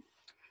room,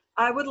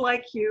 I would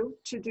like you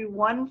to do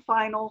one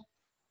final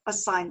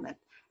assignment.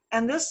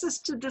 And this is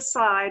to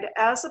decide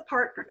as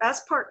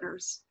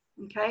partners,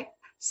 okay,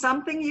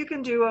 something you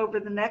can do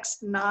over the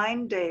next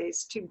 9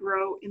 days to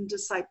grow in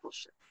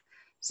discipleship.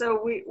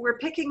 So we're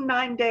picking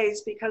 9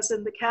 days because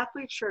in the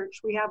Catholic Church,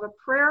 we have a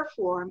prayer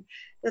form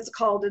that's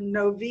called a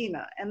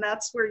novena, and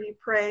that's where you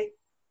pray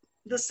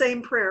the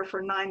same prayer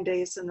for 9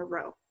 days in a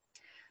row.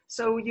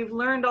 So you've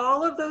learned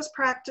all of those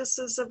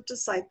practices of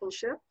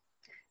discipleship.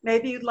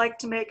 Maybe you'd like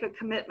to make a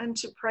commitment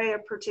to pray a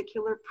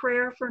particular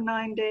prayer for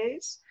 9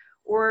 days,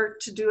 or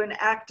to do an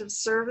act of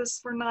service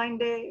for 9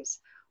 days,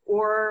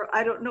 or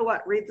I don't know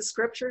what, read the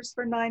scriptures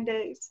for 9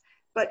 days.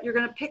 But you're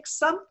going to pick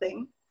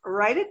something,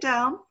 write it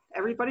down.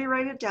 Everybody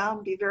write it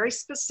down, be very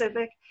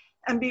specific,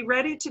 and be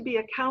ready to be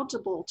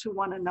accountable to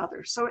one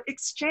another. So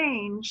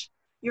exchange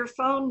your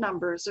phone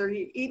numbers or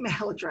your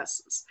email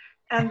addresses.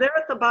 And there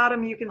at the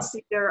bottom, you can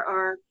see there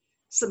are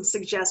some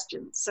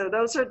suggestions. So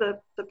those are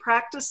the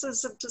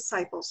practices of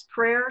disciples: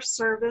 prayer,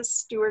 service,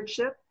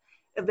 stewardship,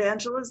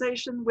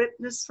 evangelization,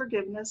 witness,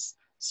 forgiveness,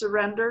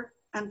 surrender,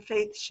 and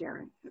faith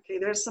sharing. Okay,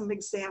 there's some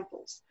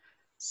examples.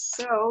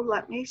 So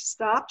let me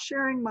stop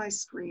sharing my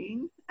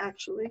screen,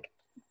 actually.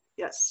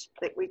 Yes,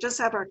 we just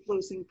have our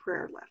closing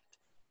prayer left.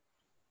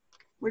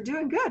 We're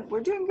doing good.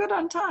 We're doing good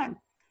on time.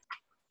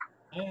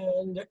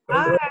 And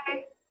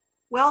Hi,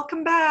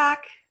 welcome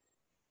back.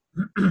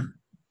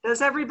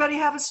 Does everybody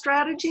have a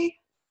strategy?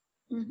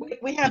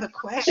 We have a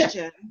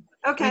question.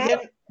 Okay.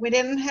 We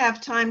didn't have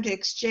time to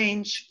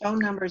exchange phone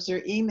numbers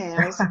or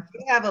emails. If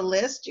you have a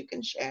list you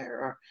can share,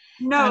 or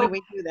how do No,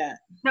 we do that?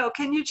 no,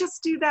 can you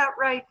just do that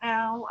right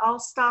now? I'll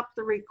stop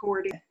the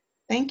recording.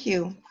 Thank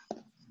you.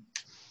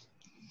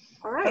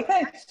 All right.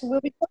 Okay, so we'll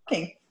be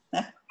talking.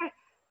 I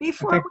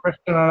Before think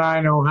Kristen and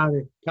I know how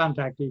to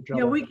contact each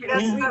other. Yeah, we can.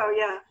 Yes, oh,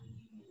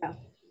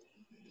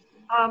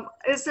 yeah.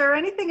 Is there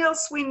anything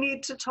else we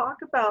need to talk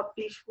about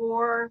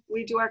before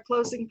we do our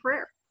closing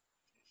prayer?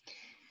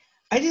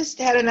 I just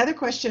had another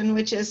question,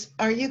 which is,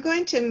 are you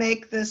going to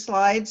make the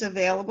slides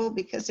available?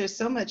 Because there's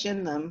so much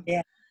in them.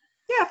 Yeah,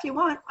 if you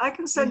want, I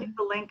can send you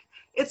the link.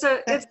 It's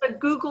a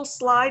Google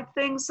slide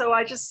thing, so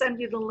I just send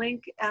you the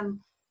link and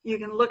you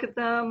can look at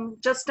them.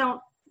 Just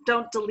don't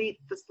delete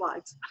the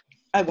slides.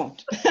 I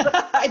won't.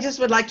 I just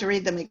would like to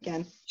read them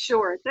again.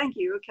 Sure, thank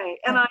you. Okay,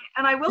 and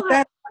I will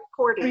have a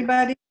recording.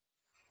 Everybody,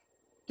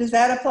 does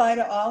that apply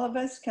to all of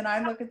us? Can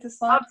I look at the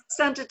slide? I'll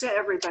send it to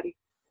everybody.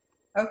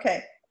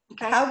 Okay.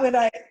 Okay. How would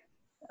I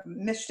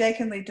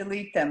mistakenly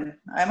delete them?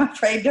 I'm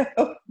afraid to.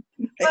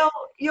 Well,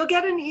 you'll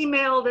get an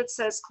email that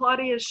says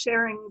Claudia is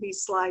sharing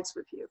these slides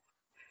with you.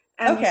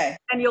 And, Okay.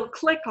 and you'll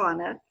click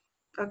on it,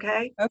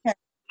 okay? Okay.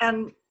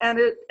 And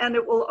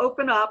it will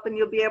open up and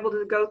you'll be able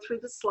to go through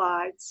the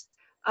slides.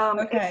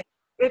 Okay.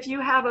 If you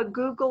have a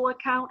Google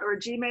account or a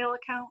Gmail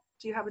account,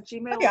 do you have a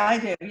Gmail? Yeah, I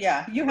do.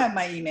 Yeah, you have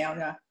my email.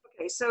 Yeah.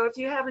 Okay, so if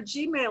you have a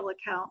Gmail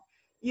account,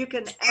 you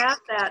can add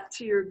that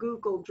to your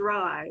Google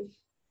Drive.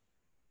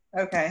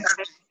 Okay.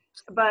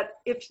 But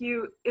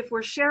if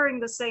we're sharing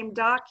the same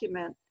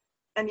document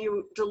and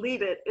you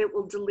delete it, it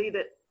will delete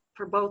it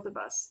for both of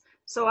us.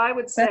 So I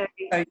would say,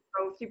 if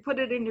you put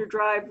it in your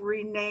drive,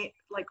 rename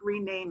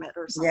it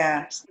or something.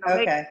 Yeah.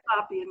 Make Okay. a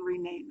copy and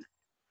rename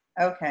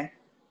it. Okay.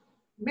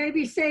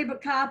 Maybe save a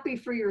copy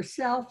for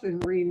yourself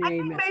and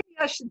rename it. Maybe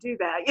I should do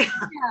that. Yeah.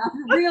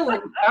 Yeah, really.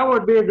 That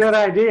would be a good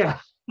idea.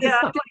 Yeah.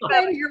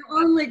 Send your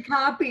only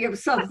copy of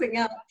something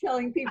out,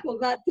 telling people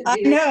not to I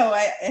do it.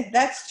 know.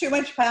 That's too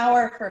much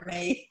power for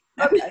me.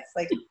 That's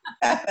like,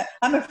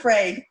 I'm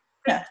afraid.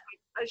 I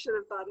should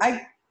have thought of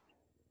that.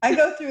 I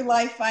go through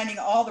life finding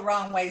all the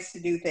wrong ways to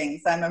do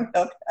things. I'm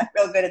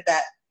real good at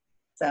that.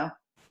 So.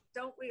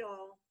 Don't we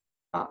all?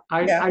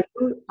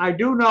 I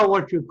do know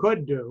what you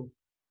could do,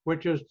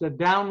 which is to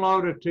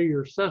download it to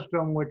your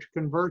system, which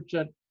converts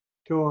it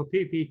to a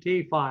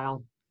PPT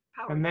file,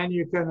 and then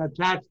you can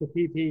attach the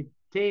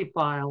PPT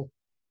file.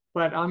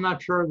 But I'm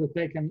not sure that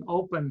they can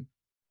open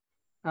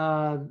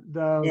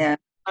the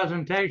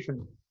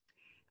presentation.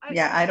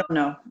 I don't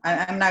know.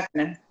 I'm not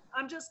gonna.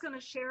 I'm just going to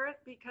share it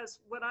because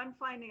what I'm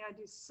finding, I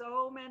do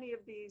so many of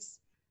these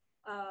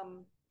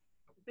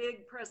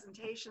big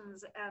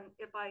presentations, and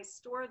if I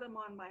store them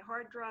on my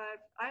hard drive,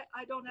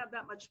 I don't have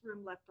that much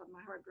room left on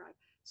my hard drive.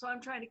 So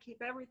I'm trying to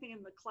keep everything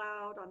in the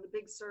cloud on the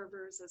big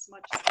servers as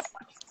much as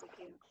I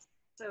can.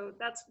 So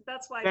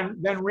that's why.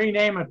 Then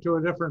rename it to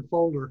a different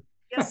folder.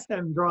 Yes.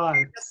 And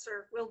drive. Yes,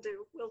 sir. Will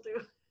do.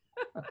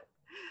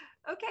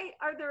 Okay.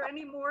 Are there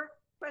any more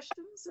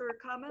questions or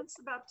comments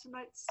about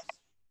tonight's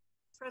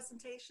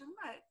presentation?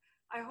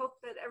 I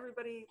hope that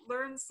everybody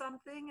learned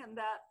something and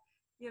that,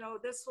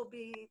 this will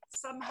be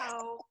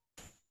somehow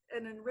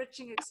an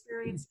enriching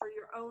experience for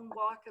your own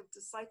walk of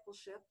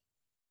discipleship.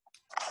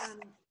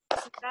 And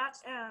to that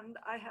end,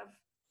 I have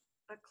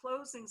a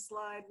closing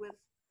slide with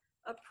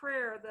a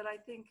prayer that I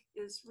think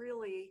is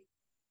really,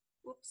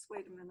 whoops,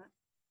 wait a minute.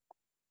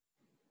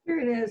 Here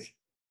it is.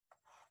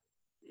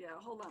 Yeah,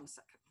 hold on a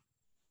second.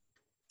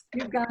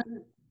 You got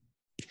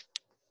it.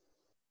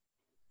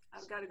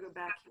 I've got to go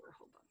back here,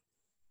 hold on.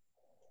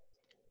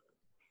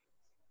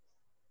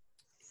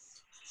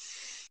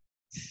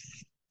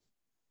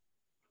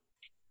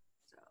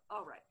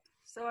 All right.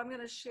 So I'm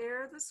going to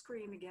share the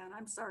screen again.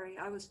 I'm sorry.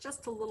 I was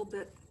just a little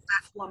bit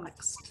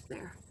flummoxed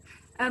there.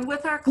 And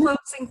with our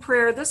closing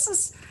prayer, this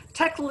is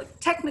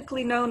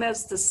technically known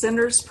as the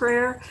sinner's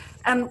prayer.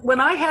 And when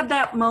I had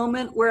that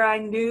moment where I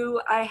knew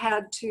I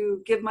had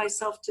to give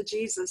myself to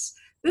Jesus,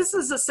 this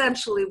is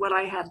essentially what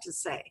I had to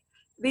say.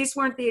 These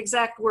weren't the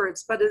exact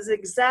words, but it's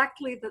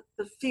exactly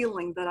the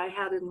feeling that I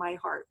had in my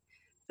heart,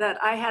 that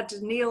I had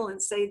to kneel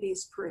and say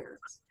these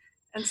prayers.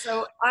 And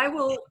so I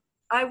will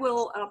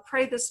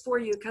pray this for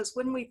you, because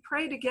when we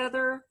pray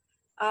together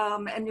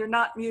and you're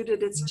not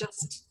muted, it's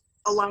just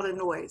a lot of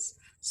noise.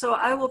 So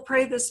I will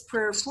pray this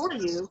prayer for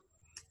you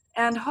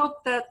and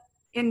hope that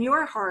in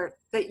your heart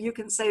that you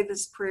can say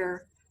this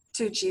prayer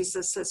to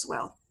Jesus as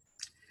well.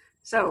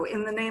 So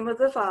in the name of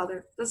the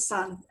Father, the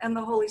Son, and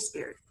the Holy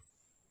Spirit.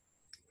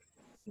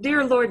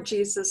 Dear Lord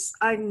Jesus,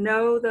 I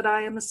know that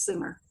I am a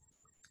sinner,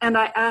 and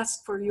I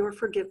ask for your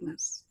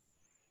forgiveness.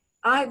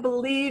 I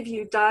believe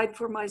you died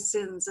for my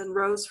sins and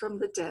rose from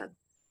the dead.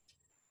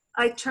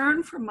 I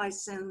turn from my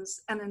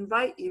sins and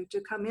invite you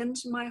to come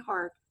into my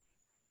heart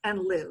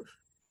and live.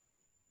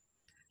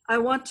 I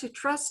want to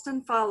trust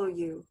and follow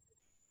you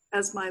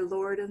as my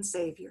Lord and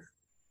Savior.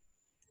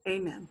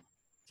 Amen.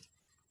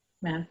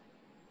 Amen.